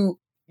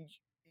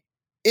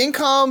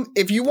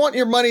you want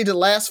your money to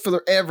last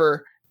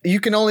forever, you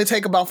can only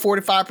take about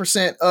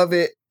 45% of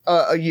it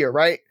a year,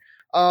 right?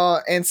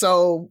 And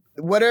so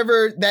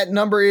whatever that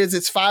number is,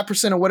 it's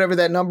 5% of whatever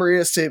that number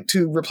is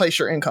to replace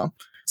your income.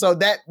 So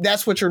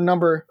that's what your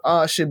number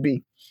should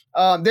be.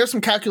 There's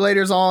some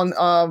calculators on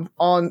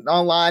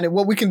online, and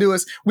what we can do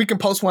is we can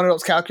post one of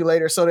those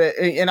calculators so that,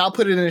 and I'll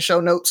put it in the show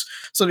notes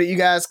so that you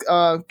guys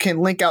can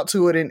link out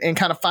to it and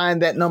kind of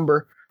find that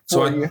number.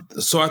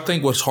 So I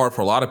think what's hard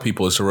for a lot of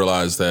people is to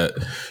realize that,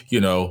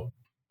 you know,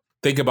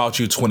 think about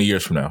you 20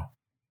 years from now.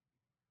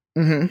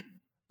 Mm-hmm.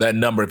 That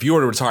number, if you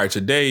were to retire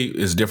today,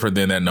 is different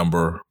than that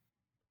number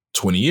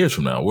 20 years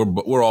from now.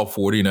 We're all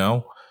 40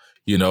 now,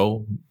 you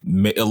know,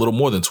 a little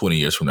more than 20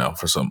 years from now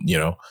for some, you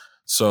know.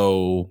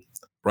 So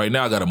right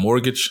now I got a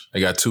mortgage. I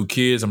got 2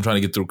 kids. I'm trying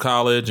to get through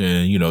college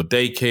and, you know,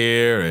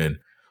 daycare and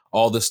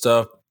all this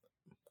stuff.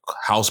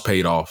 House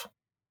paid off.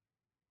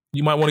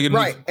 You might want to get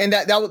right. And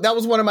that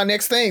was one of my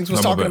next things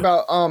was talking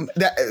about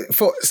that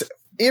for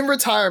in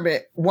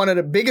retirement. One of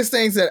the biggest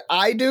things that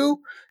I do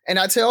and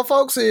I tell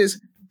folks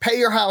is pay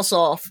your house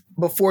off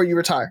before you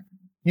retire.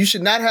 You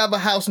should not have a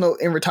house note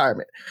in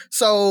retirement.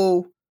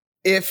 So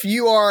if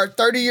you are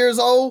 30 years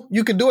old,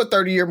 you can do a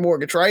 30-year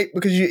mortgage, right?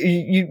 Because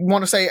you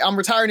want to say I'm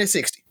retiring at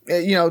 60,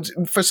 you know,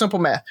 for simple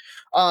math.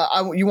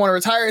 You want to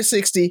retire at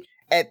 60.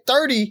 At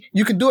 30,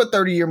 you can do a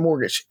 30-year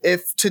mortgage.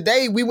 If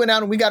today we went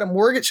out and we got a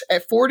mortgage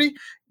at 40,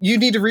 you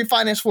need to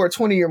refinance for a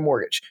 20-year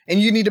mortgage. And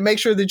you need to make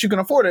sure that you can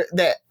afford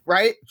that,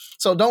 right?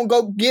 So don't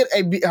go get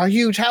a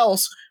huge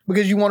house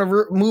because you want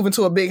to move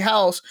into a big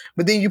house,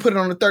 but then you put it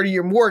on a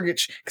 30-year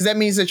mortgage because that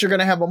means that you're going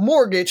to have a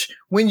mortgage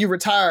when you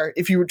retire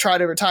if you try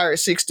to retire at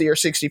 60 or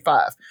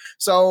 65.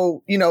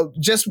 So, you know,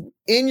 just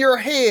in your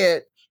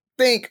head,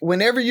 think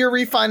whenever you're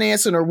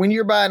refinancing or when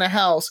you're buying a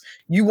house,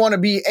 you want to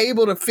be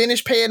able to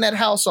finish paying that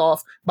house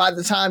off by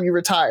the time you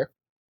retire.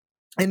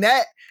 And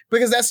that,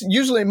 because that's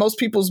usually most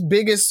people's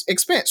biggest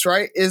expense,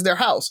 right? Is their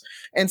house.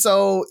 And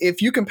so if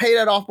you can pay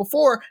that off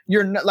before,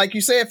 like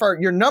you said,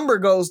 your number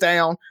goes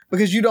down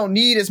because you don't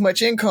need as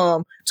much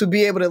income to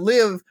be able to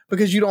live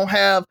because you don't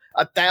have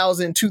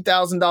 $1,000,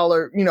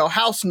 $2,000, you know,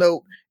 house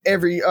note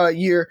every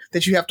year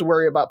that you have to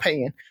worry about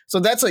paying. So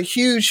that's a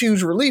huge,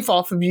 huge relief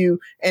off of you.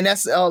 And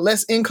that's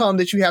less income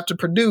that you have to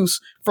produce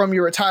from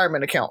your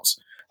retirement accounts.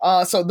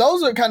 So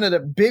those are kind of the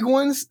big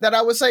ones that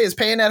I would say is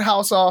paying that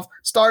house off,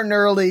 starting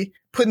early,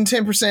 putting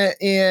 10%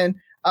 in,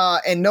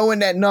 and knowing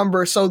that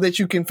number so that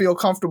you can feel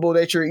comfortable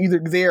that you're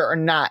either there or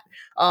not.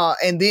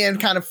 And then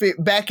kind of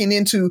backing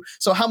into,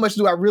 so how much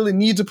do I really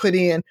need to put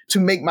in to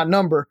make my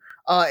number?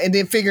 And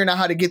then figuring out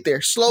how to get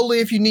there slowly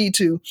if you need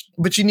to,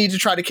 but you need to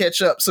try to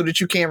catch up so that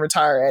you can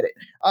retire at it.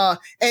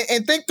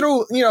 And think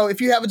through, you know, if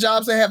you have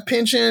jobs that have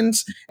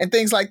pensions and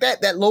things like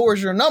that, that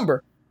lowers your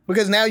number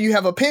because now you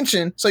have a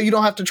pension, so you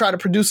don't have to try to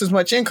produce as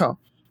much income.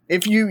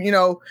 If you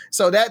know,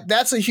 so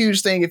that's a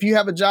huge thing. If you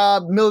have a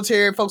job,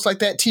 military, folks like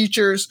that,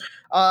 teachers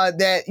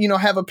that, you know,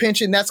 have a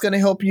pension, that's going to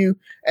help you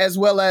as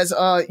well as,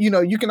 you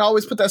know, you can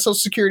always put that Social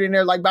Security in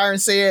there. Like Byron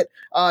said,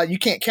 you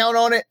can't count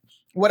on it.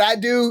 What I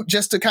do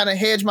just to kind of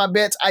hedge my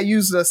bets, I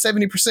use the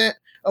 70%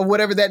 of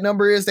whatever that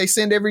number is they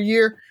send every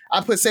year.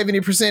 I put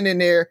 70% in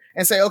there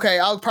and say, okay,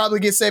 I'll probably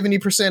get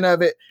 70%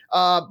 of it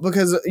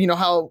because, you know,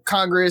 how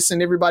Congress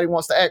and everybody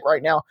wants to act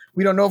right now.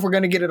 We don't know if we're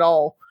going to get it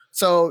all.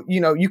 So, you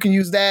know, you can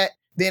use that,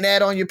 then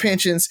add on your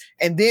pensions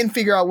and then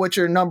figure out what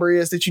your number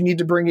is that you need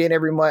to bring in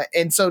every month.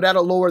 And so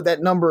that'll lower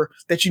that number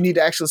that you need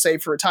to actually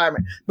save for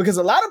retirement because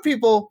a lot of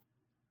people,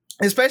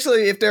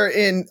 especially if they're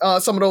in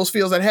some of those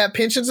fields that have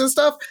pensions and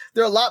stuff,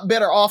 they're a lot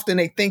better off than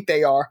they think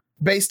they are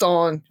based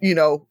on, you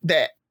know,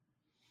 that.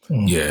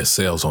 Yeah,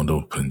 sales on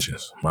those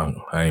pensions.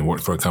 I ain't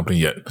worked for a company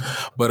yet.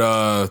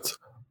 But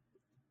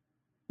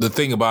the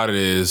thing about it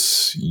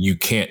is you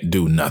can't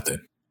do nothing.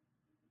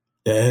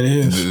 Yeah, it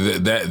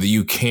is. That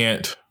you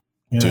can't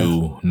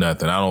do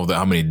nothing. I don't know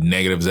how many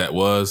negatives that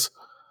was,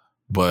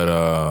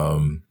 but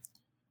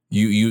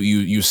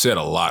you said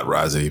a lot,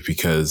 Razi,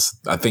 because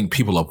I think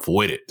people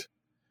avoid it.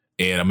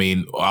 And I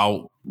mean,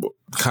 I'll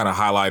kind of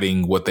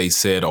highlighting what they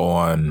said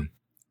on,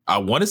 I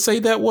want to say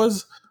that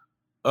was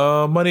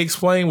Money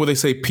Explained, where they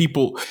say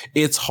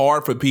it's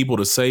hard for people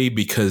to say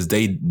because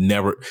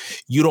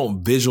you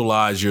don't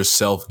visualize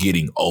yourself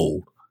getting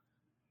old.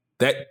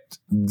 That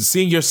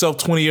seeing yourself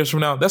 20 years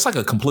from now, that's like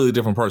a completely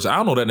different person. I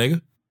don't know that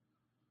nigga.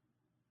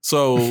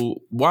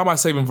 So why am I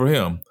saving for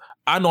him?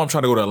 I know I'm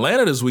trying to go to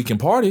Atlanta this week and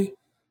party.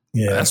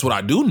 Yeah. That's what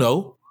I do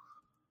know.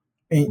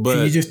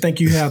 But you just think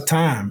you have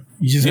time.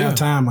 You just have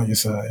time on your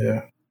side.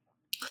 Yeah.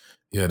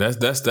 Yeah,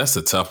 that's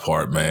the tough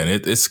part, man.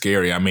 It's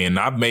scary. I mean,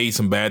 I've made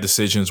some bad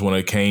decisions when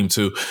it came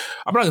to.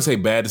 I'm not gonna say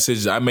bad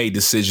decisions. I made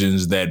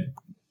decisions that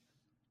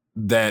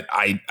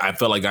I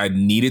felt like I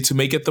needed to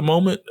make at the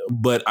moment,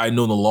 but I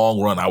knew in the long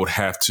run I'll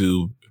have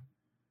to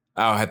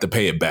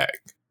pay it back.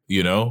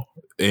 You know,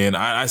 and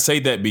I say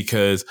that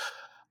because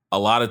a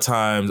lot of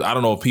times I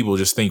don't know if people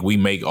just think we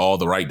make all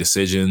the right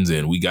decisions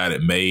and we got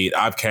it made.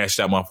 I've cashed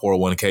out my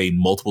 401k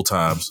multiple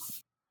times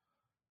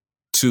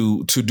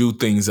to do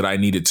things that I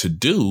needed to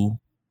do.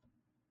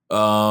 When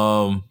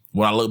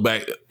I look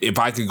back, if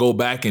I could go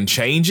back and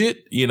change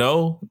it, you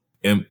know,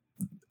 and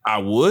I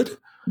would,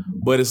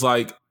 but it's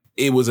like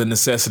it was a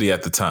necessity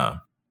at the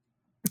time.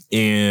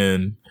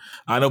 And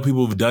I know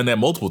people have done that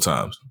multiple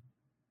times.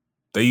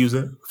 They use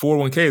it.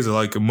 401ks are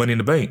like money in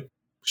the bank.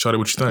 Shawty,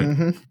 what you think?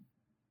 Mm-hmm.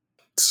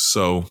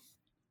 So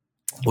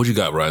what you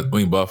got,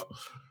 Ryan? Buff?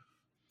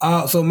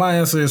 So my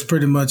answer is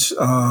pretty much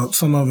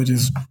some of it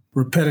is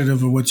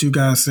repetitive of what you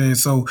guys said.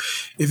 So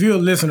if you're a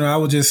listener, I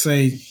would just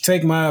say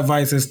take my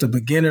advice as the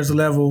beginner's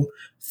level,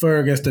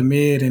 Ferg as the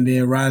mid, and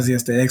then Rozzy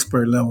as the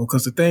expert level.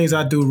 Because the things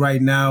I do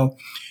right now,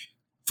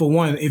 for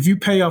one, if you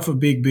pay off a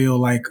big bill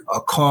like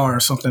a car or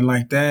something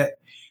like that,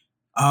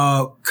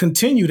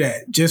 continue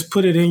that. Just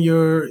put it in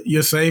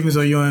your savings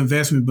or your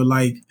investment, but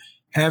like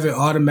have it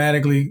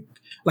automatically.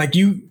 Like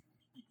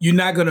you're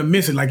not gonna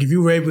miss it. Like if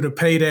you were able to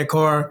pay that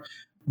car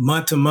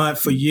month to month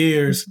for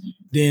years,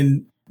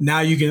 then now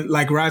you can,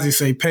 like Rozzy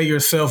say, pay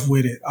yourself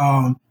with it.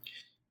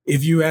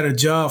 If you had a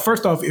job,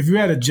 first off, if you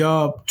had a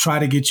job, try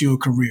to get you a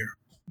career.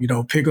 You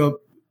know, pick up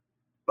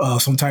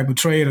some type of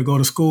trade or go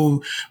to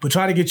school, but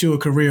try to get you a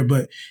career.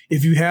 But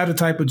if you have the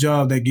type of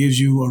job that gives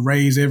you a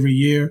raise every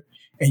year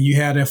and you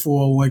have that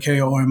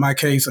 401k, or in my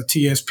case, a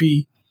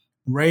TSP,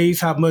 raise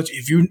how much.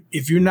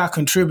 If you're not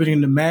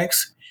contributing the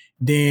max,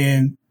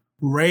 then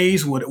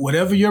raise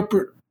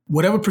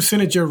whatever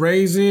percentage your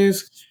raise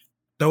is,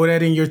 throw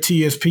that in your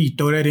TSP,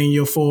 throw that in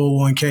your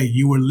 401k.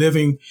 You were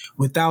living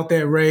without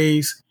that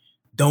raise.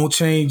 Don't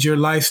change your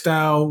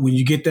lifestyle when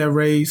you get that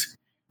raise.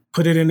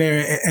 Put it in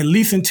there at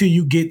least until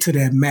you get to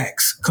that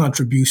max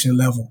contribution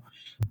level.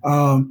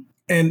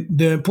 And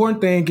the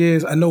important thing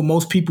is, I know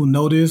most people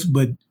know this,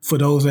 but for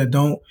those that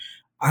don't,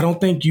 I don't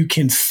think you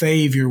can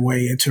save your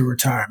way into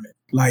retirement.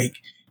 Like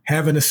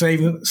having a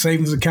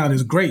savings account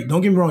is great.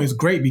 Don't get me wrong, it's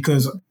great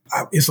because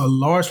it's a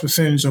large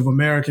percentage of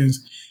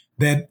Americans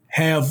that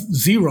have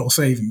zero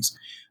savings.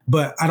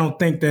 But I don't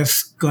think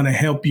that's going to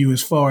help you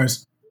as far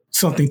as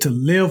something to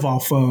live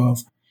off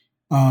of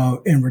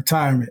in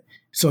retirement.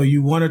 So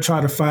you want to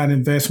try to find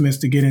investments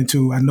to get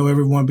into. I know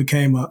everyone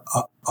became a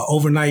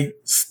overnight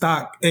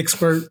stock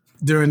expert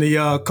during the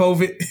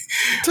COVID.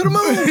 To the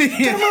moon, to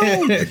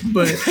the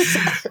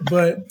moon.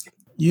 But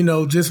you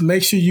know, just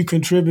make sure you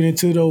contribute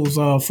into those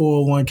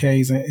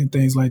 401ks and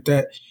things like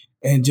that,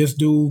 and just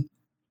do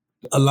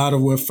a lot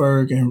of what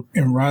Ferg and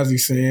Rozzy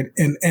said.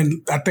 And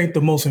I think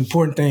the most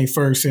important thing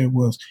Ferg said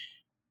was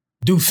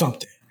do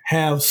something,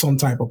 have some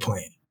type of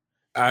plan.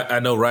 I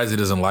know Rozzy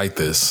doesn't like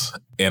this,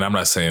 and I'm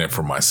not saying it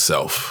for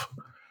myself,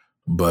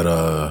 but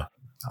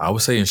I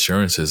would say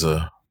insurance is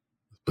a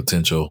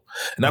potential.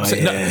 And I'm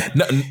saying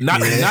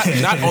not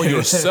on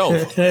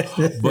yourself,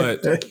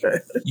 but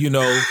you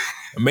know,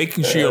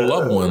 making sure your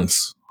loved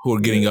ones who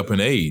are getting up in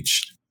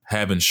age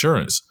have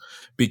insurance,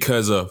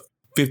 because a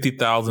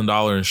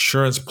 $50,000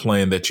 insurance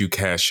plan that you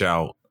cash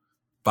out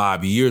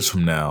 5 years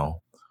from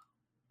now,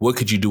 what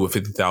could you do with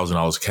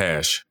 $50,000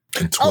 cash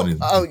in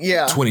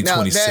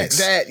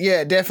 2026?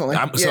 Yeah, definitely.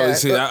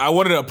 I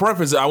wanted a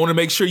preface. I want to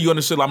make sure you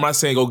understood. I'm not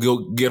saying go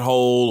get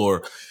whole,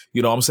 or,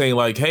 you know, I'm saying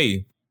like,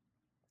 hey,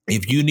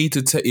 if you need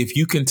to, if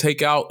you can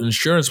take out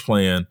insurance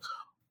plan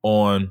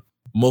on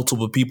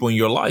multiple people in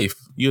your life,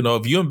 you know,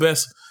 if you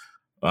invest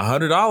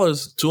 $100,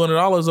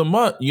 $200 a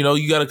month, you know,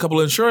 you got a couple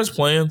of insurance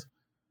plans,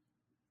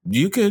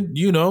 you could,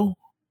 you know,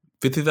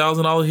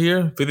 $50,000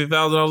 here,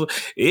 $50,000,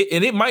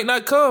 and it might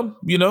not come,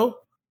 you know,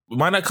 it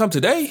might not come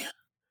today.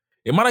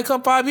 It might not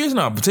come 5 years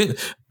now.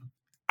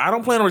 I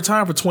don't plan on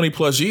retiring for 20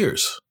 plus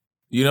years.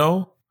 You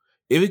know,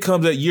 if it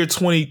comes at year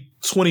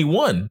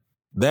 2021,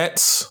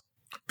 that's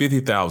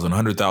 $50,000,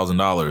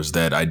 $100,000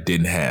 that I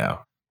didn't have.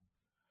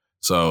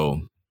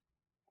 So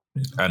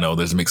I know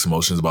there's mixed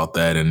emotions about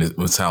that, and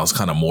it sounds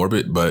kind of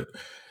morbid, but,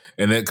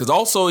 and then because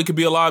also it could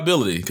be a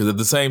liability, because at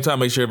the same time,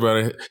 make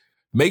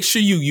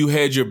sure you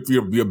hedge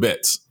your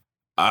bets.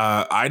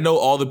 I know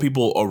all the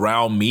people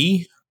around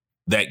me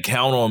that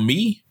count on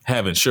me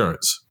have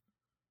insurance.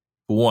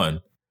 For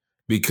one,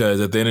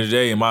 because at the end of the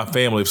day, in my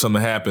family, if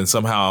something happens,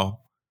 somehow,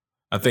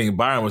 I think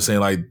Byron was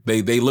saying like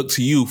they look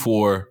to you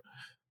for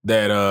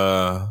that.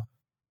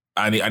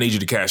 I need you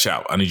to cash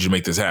out. I need you to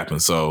make this happen.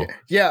 So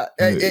yeah,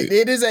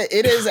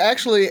 it is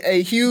actually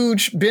a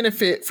huge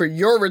benefit for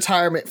your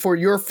retirement for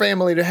your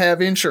family to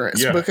have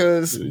insurance,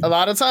 because a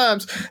lot of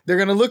times they're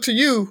going to look to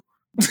you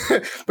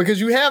because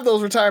you have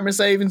those retirement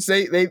savings.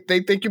 They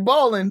think you're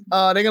balling.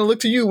 They're going to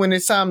look to you when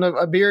it's time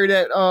to bury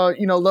that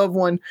loved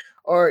one,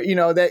 or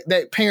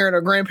that parent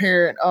or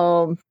grandparent.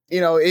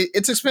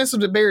 It's expensive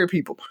to bury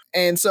people,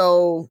 and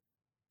so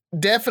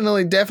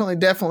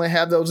definitely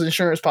have those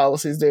insurance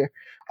policies there.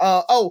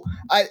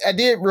 I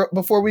did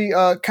before we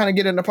kind of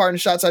get into partner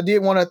shots. I did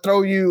want to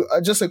throw you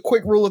just a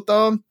quick rule of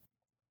thumb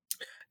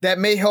that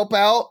may help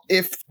out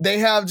if they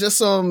have just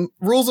some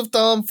rules of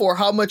thumb for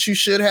how much you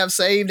should have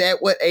saved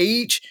at what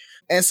age.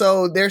 And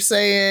so they're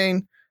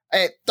saying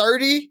at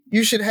 30,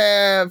 you should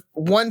have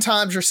 1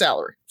 times your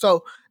salary.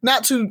 So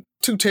not too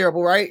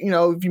terrible, right? You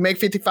know, if you make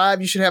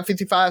 55, you should have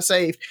 55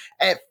 saved.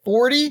 At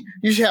 40,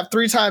 you should have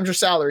 3 times your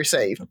salary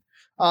saved.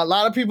 A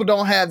lot of people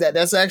don't have that.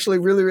 That's actually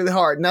really, really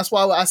hard. And that's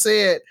why I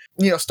said,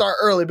 start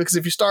early, because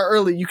if you start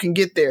early, you can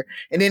get there.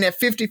 And then at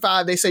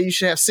 55, they say you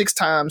should have 6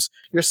 times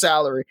your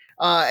salary.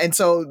 And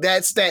so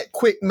that's that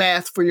quick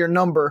math for your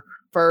number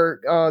for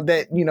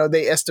that,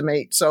 they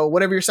estimate. So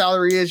whatever your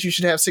salary is, you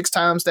should have 6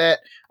 times that.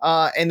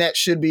 And that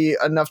should be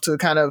enough to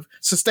kind of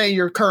sustain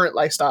your current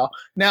lifestyle.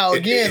 Now,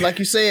 again, like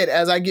you said,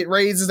 as I get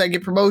raises, I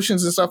get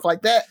promotions and stuff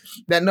like that,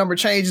 that number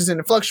changes and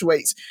it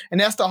fluctuates.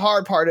 And that's the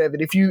hard part of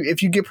it. If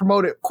you get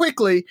promoted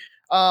quickly,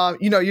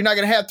 you're not going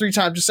to have 3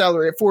 times your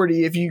salary at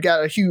 40 if you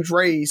got a huge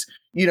raise,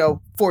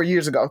 4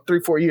 years ago,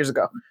 3-4 years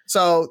ago.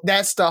 So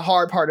that's the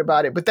hard part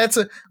about it. But that's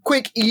a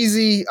quick,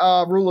 easy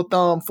rule of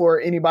thumb for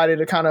anybody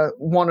to kind of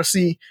want to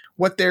see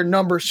what their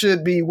number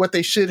should be, what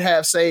they should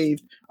have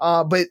saved.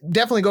 But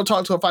definitely go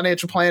talk to a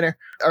financial planner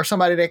or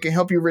somebody that can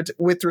help you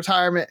with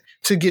retirement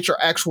to get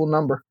your actual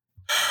number.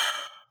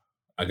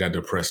 I got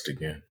depressed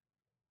again.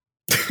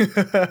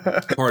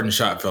 Partner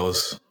shot,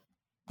 fellas.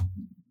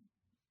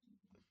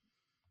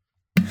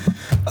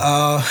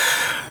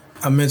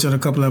 I mentioned a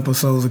couple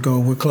episodes ago,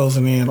 we're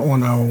closing in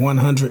on our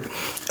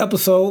 100th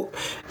episode,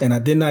 and I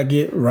did not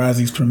get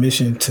Razi's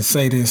permission to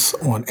say this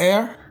on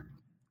air,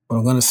 but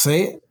I'm going to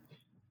say it.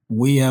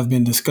 We have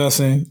been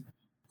discussing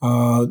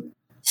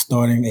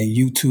starting a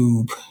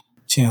YouTube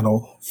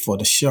channel for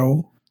the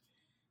show,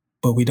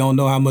 but we don't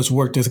know how much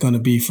work there's going to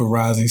be for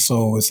Razi,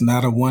 so it's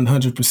not a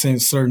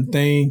 100% certain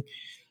thing,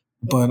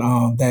 but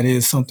that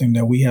is something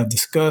that we have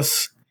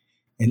discussed,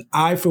 and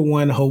I, for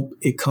one, hope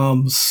it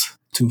comes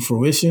to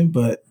fruition,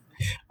 but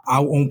I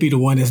won't be the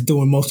one that's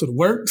doing most of the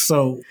work.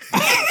 So,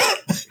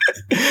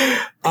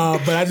 but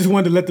I just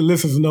wanted to let the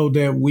listeners know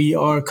that we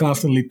are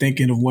constantly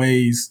thinking of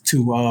ways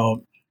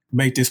to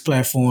make this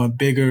platform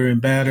bigger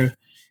and better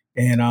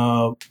and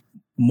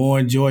more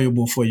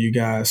enjoyable for you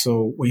guys.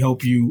 So we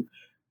hope you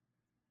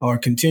are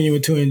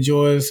continuing to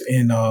enjoy us,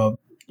 and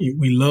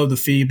we love the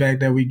feedback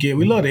that we get.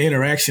 We love the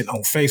interaction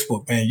on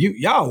Facebook, man.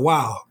 Y'all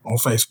wow on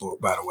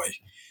Facebook, by the way.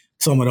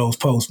 Some of those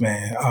posts,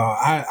 man.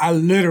 I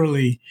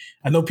literally,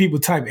 I know people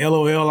type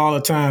LOL all the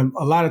time.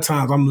 A lot of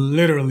times I'm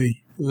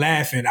literally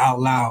laughing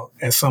out loud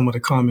at some of the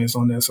comments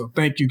on there. So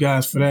thank you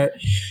guys for that.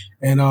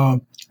 And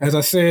as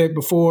I said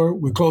before,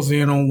 we're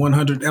closing in on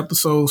 100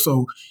 episodes.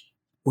 So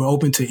we're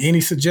open to any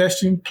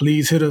suggestion.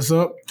 Please hit us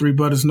up, 3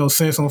 Brothers No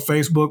Sense on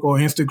Facebook or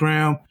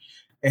Instagram.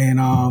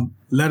 And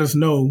let us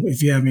know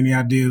if you have any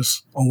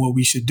ideas on what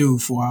we should do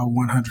for our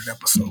 100th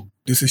episode.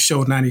 This is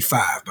show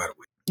 95, by the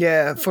way.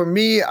 Yeah, for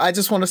me, I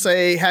just want to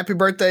say happy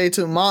birthday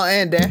to Mom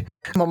and Dad.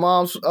 My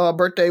mom's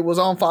birthday was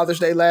on Father's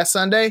Day last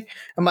Sunday,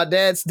 and my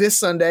dad's this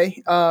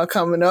Sunday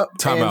coming up.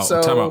 Time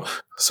out.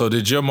 So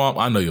did your mom,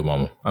 I know your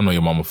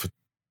mama for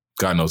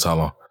God knows how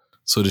long.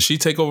 So did she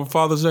take over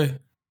Father's Day?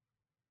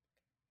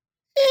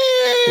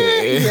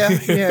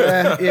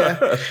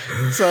 Yeah.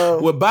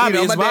 So, well, Bobby,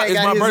 it's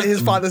my birthday.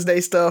 His Father's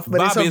Day stuff, but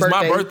Bobby, it's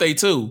my birthday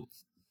too.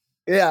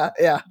 Yeah.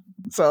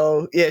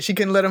 So yeah, she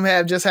couldn't let him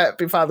have just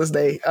happy Father's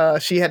Day.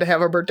 She had to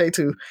have her birthday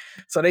too.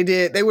 So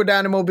they were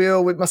down in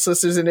Mobile with my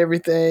sisters and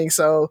everything.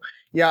 So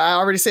yeah, I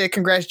already said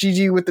congrats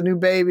Gigi with the new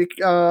baby,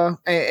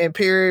 and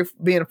Perry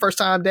being a first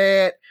time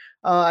dad.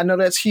 I know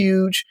that's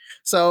huge.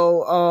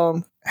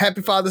 So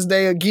happy Father's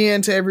Day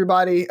again to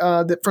everybody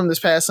from this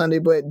past Sunday,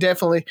 but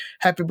definitely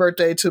happy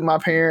birthday to my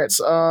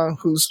parents,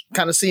 who's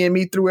kind of seeing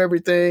me through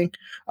everything.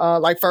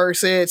 Like Ferg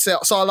said,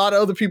 saw a lot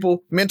of other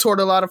people, mentored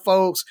a lot of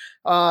folks,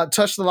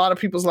 touched a lot of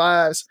people's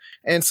lives.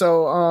 And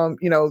so,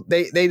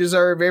 they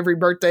deserve every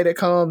birthday that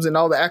comes and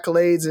all the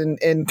accolades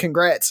and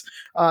congrats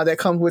that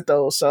comes with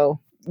those. So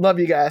love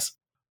you guys.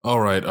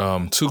 All right.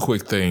 2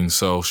 quick things.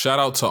 So shout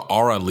out to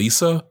Aura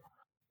Lisa.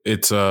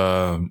 It's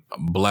a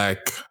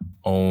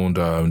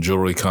Black-owned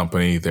jewelry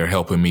company. They're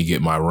helping me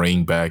get my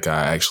ring back.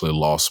 I actually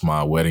lost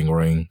my wedding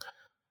band.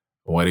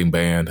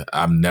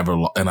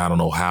 And I don't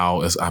know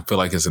how. I feel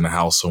like it's in the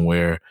house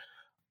somewhere.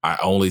 I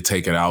only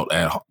take it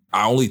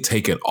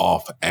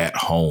off at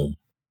home,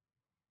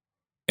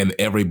 and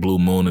every blue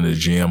moon in the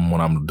gym when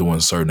I'm doing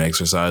certain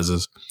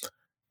exercises.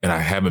 And I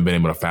haven't been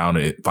able to find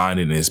it,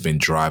 and it's been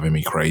driving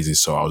me crazy.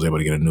 So I was able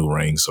to get a new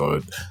ring. So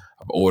I've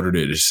ordered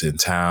it. It's in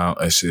town.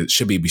 It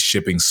should be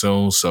shipping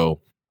soon.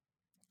 So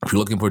if you're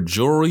looking for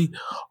jewelry,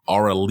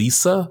 Aura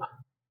Lisa,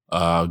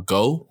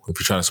 go if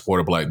you're trying to support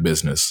a Black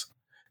business.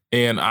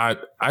 And I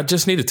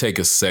just need to take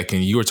a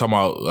second. You were talking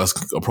about us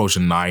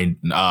approaching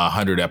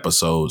 900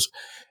 episodes.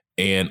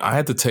 And I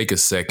had to take a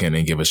second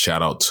and give a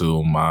shout out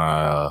to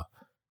my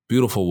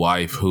beautiful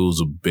wife,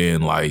 who's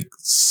been like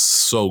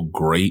so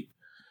great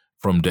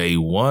from day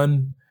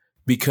one.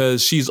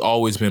 because she's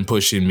always been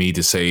pushing me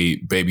to say,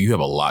 baby, you have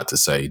a lot to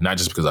say, not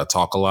just because I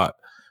talk a lot,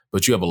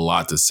 but you have a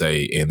lot to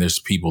say. And there's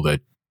people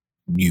that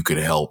you could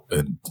help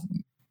and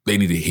they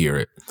need to hear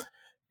it.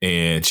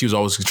 And she was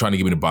always trying to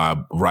get me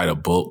to write a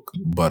book,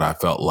 but I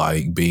felt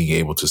like being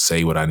able to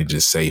say what I needed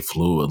to say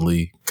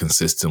fluidly,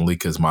 consistently,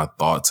 because my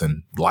thoughts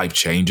and life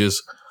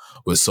changes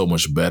was so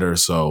much better.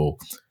 So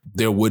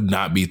there would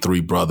not be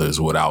Three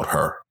Brothers without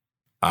her.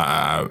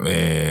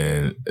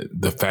 And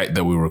the fact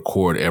that we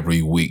record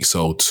every week.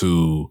 So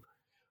to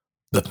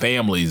the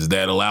families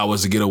that allow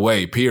us to get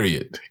away,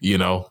 period,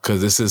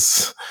 because this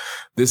is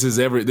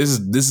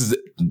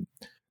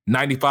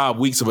 95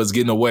 weeks of us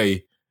getting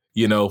away,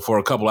 for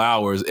a couple of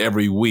hours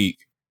every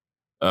week.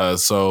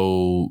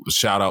 So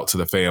shout out to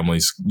the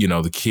families,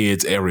 the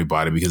kids,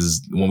 everybody,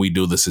 because when we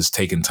do this, it's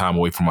taking time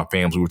away from my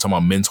families. We were talking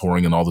about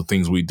mentoring and all the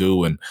things we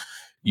do. And,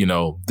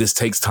 this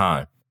takes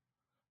time.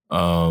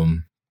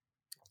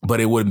 But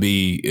it wouldn't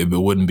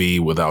be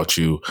without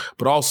you.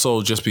 But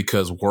also just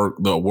because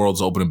the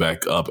world's opening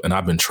back up and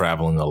I've been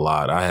traveling a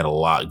lot. I had a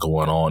lot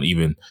going on,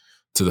 even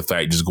to the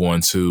fact just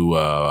going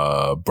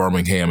to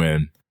Birmingham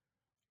and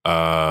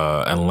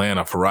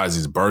Atlanta for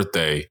Razi's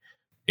birthday,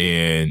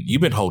 and you've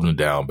been holding it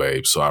down,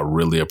 babe. So I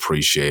really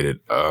appreciate it.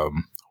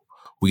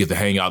 We get to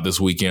hang out this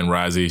weekend,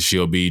 Razi.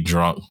 She'll be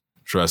drunk,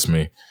 trust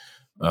me.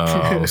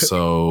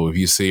 So if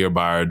you see her,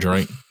 buy her a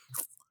drink.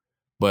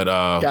 But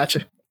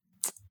gotcha.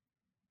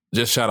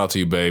 Just shout out to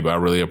you, babe. I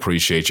really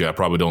appreciate you. I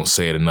probably don't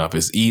say it enough.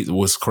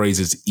 What's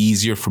crazy, it's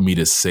easier for me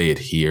to say it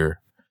here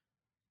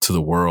to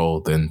the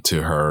world than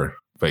to her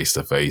face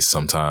to face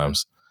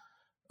sometimes.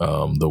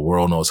 The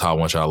world knows how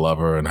much I love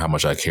her and how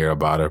much I care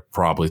about her,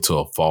 probably to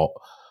a fault.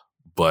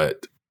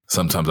 But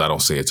sometimes I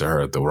don't say it to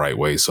her the right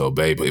way. So,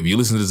 babe, if you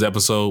listen to this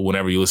episode,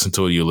 whenever you listen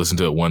to it, you'll listen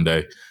to it one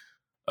day.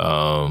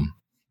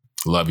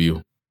 Love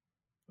you.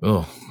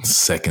 Oh,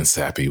 second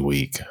sappy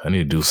week. I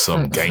need to do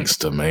some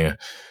gangster, man.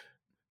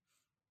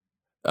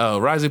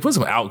 Razi, put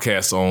some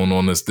Outkast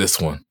on this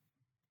one.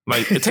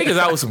 Like, take us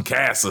out with some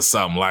cast or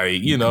something.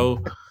 Like,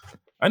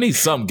 I need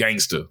some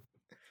gangster.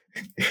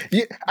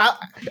 Yeah,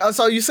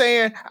 so you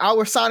saying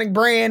our Sonic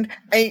brand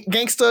ain't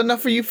gangster enough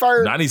for you,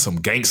 Ferg? I need some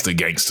gangster.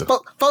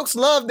 Folks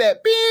love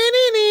that.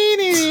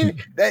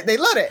 They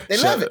love that. They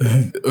love it.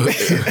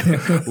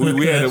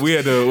 we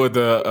had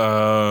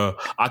the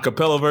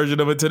acapella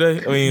version of it today.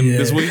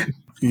 This week.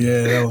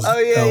 Yeah, that was. Oh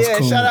yeah.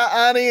 Cool. Shout out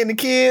Ani and the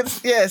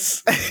kids.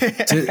 Yes.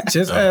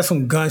 just add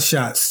some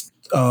gunshots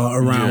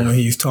around when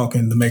he's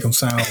talking to make him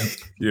sound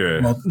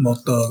more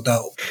thugged out.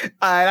 All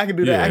right, I can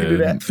do that. I can do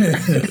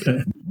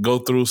that. Go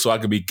through so I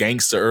can be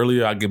gangster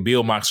earlier. I can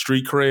build my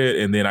street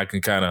cred, and then I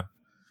can kind of,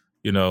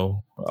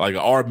 like an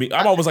R&B.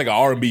 I'm almost like an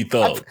R&B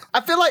thug.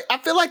 I feel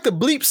like the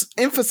bleeps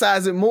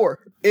emphasize it more.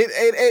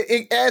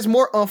 It adds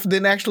more oomph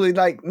than actually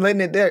like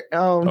letting it there.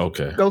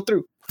 Go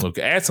through.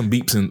 Okay, add some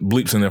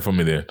bleeps in there for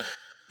me then.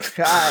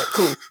 All right,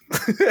 cool.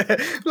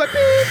 Like,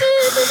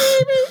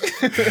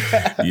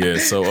 yeah.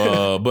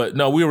 So, but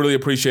no, we really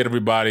appreciate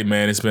everybody,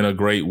 man. It's been a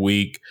great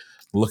week.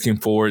 Looking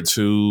forward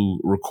to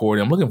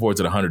recording. I'm looking forward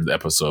to the 100th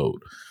episode.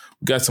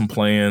 We got some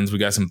plans. We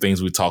got some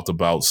things we talked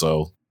about.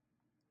 So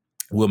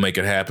we'll make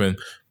it happen.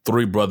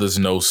 Three Brothers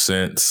No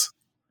Sense,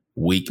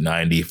 week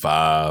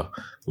 95.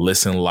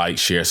 Listen, like,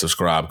 share,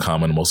 subscribe,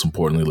 comment, and most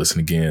importantly, listen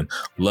again.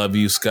 Love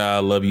you, Sky.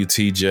 Love you,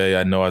 TJ.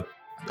 I know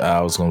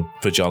I was going to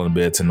put y'all in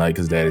bed tonight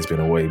because Daddy's been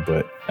away,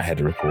 but I had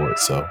to record.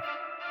 So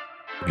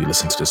if you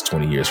listen to this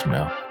 20 years from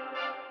now,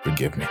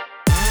 forgive me.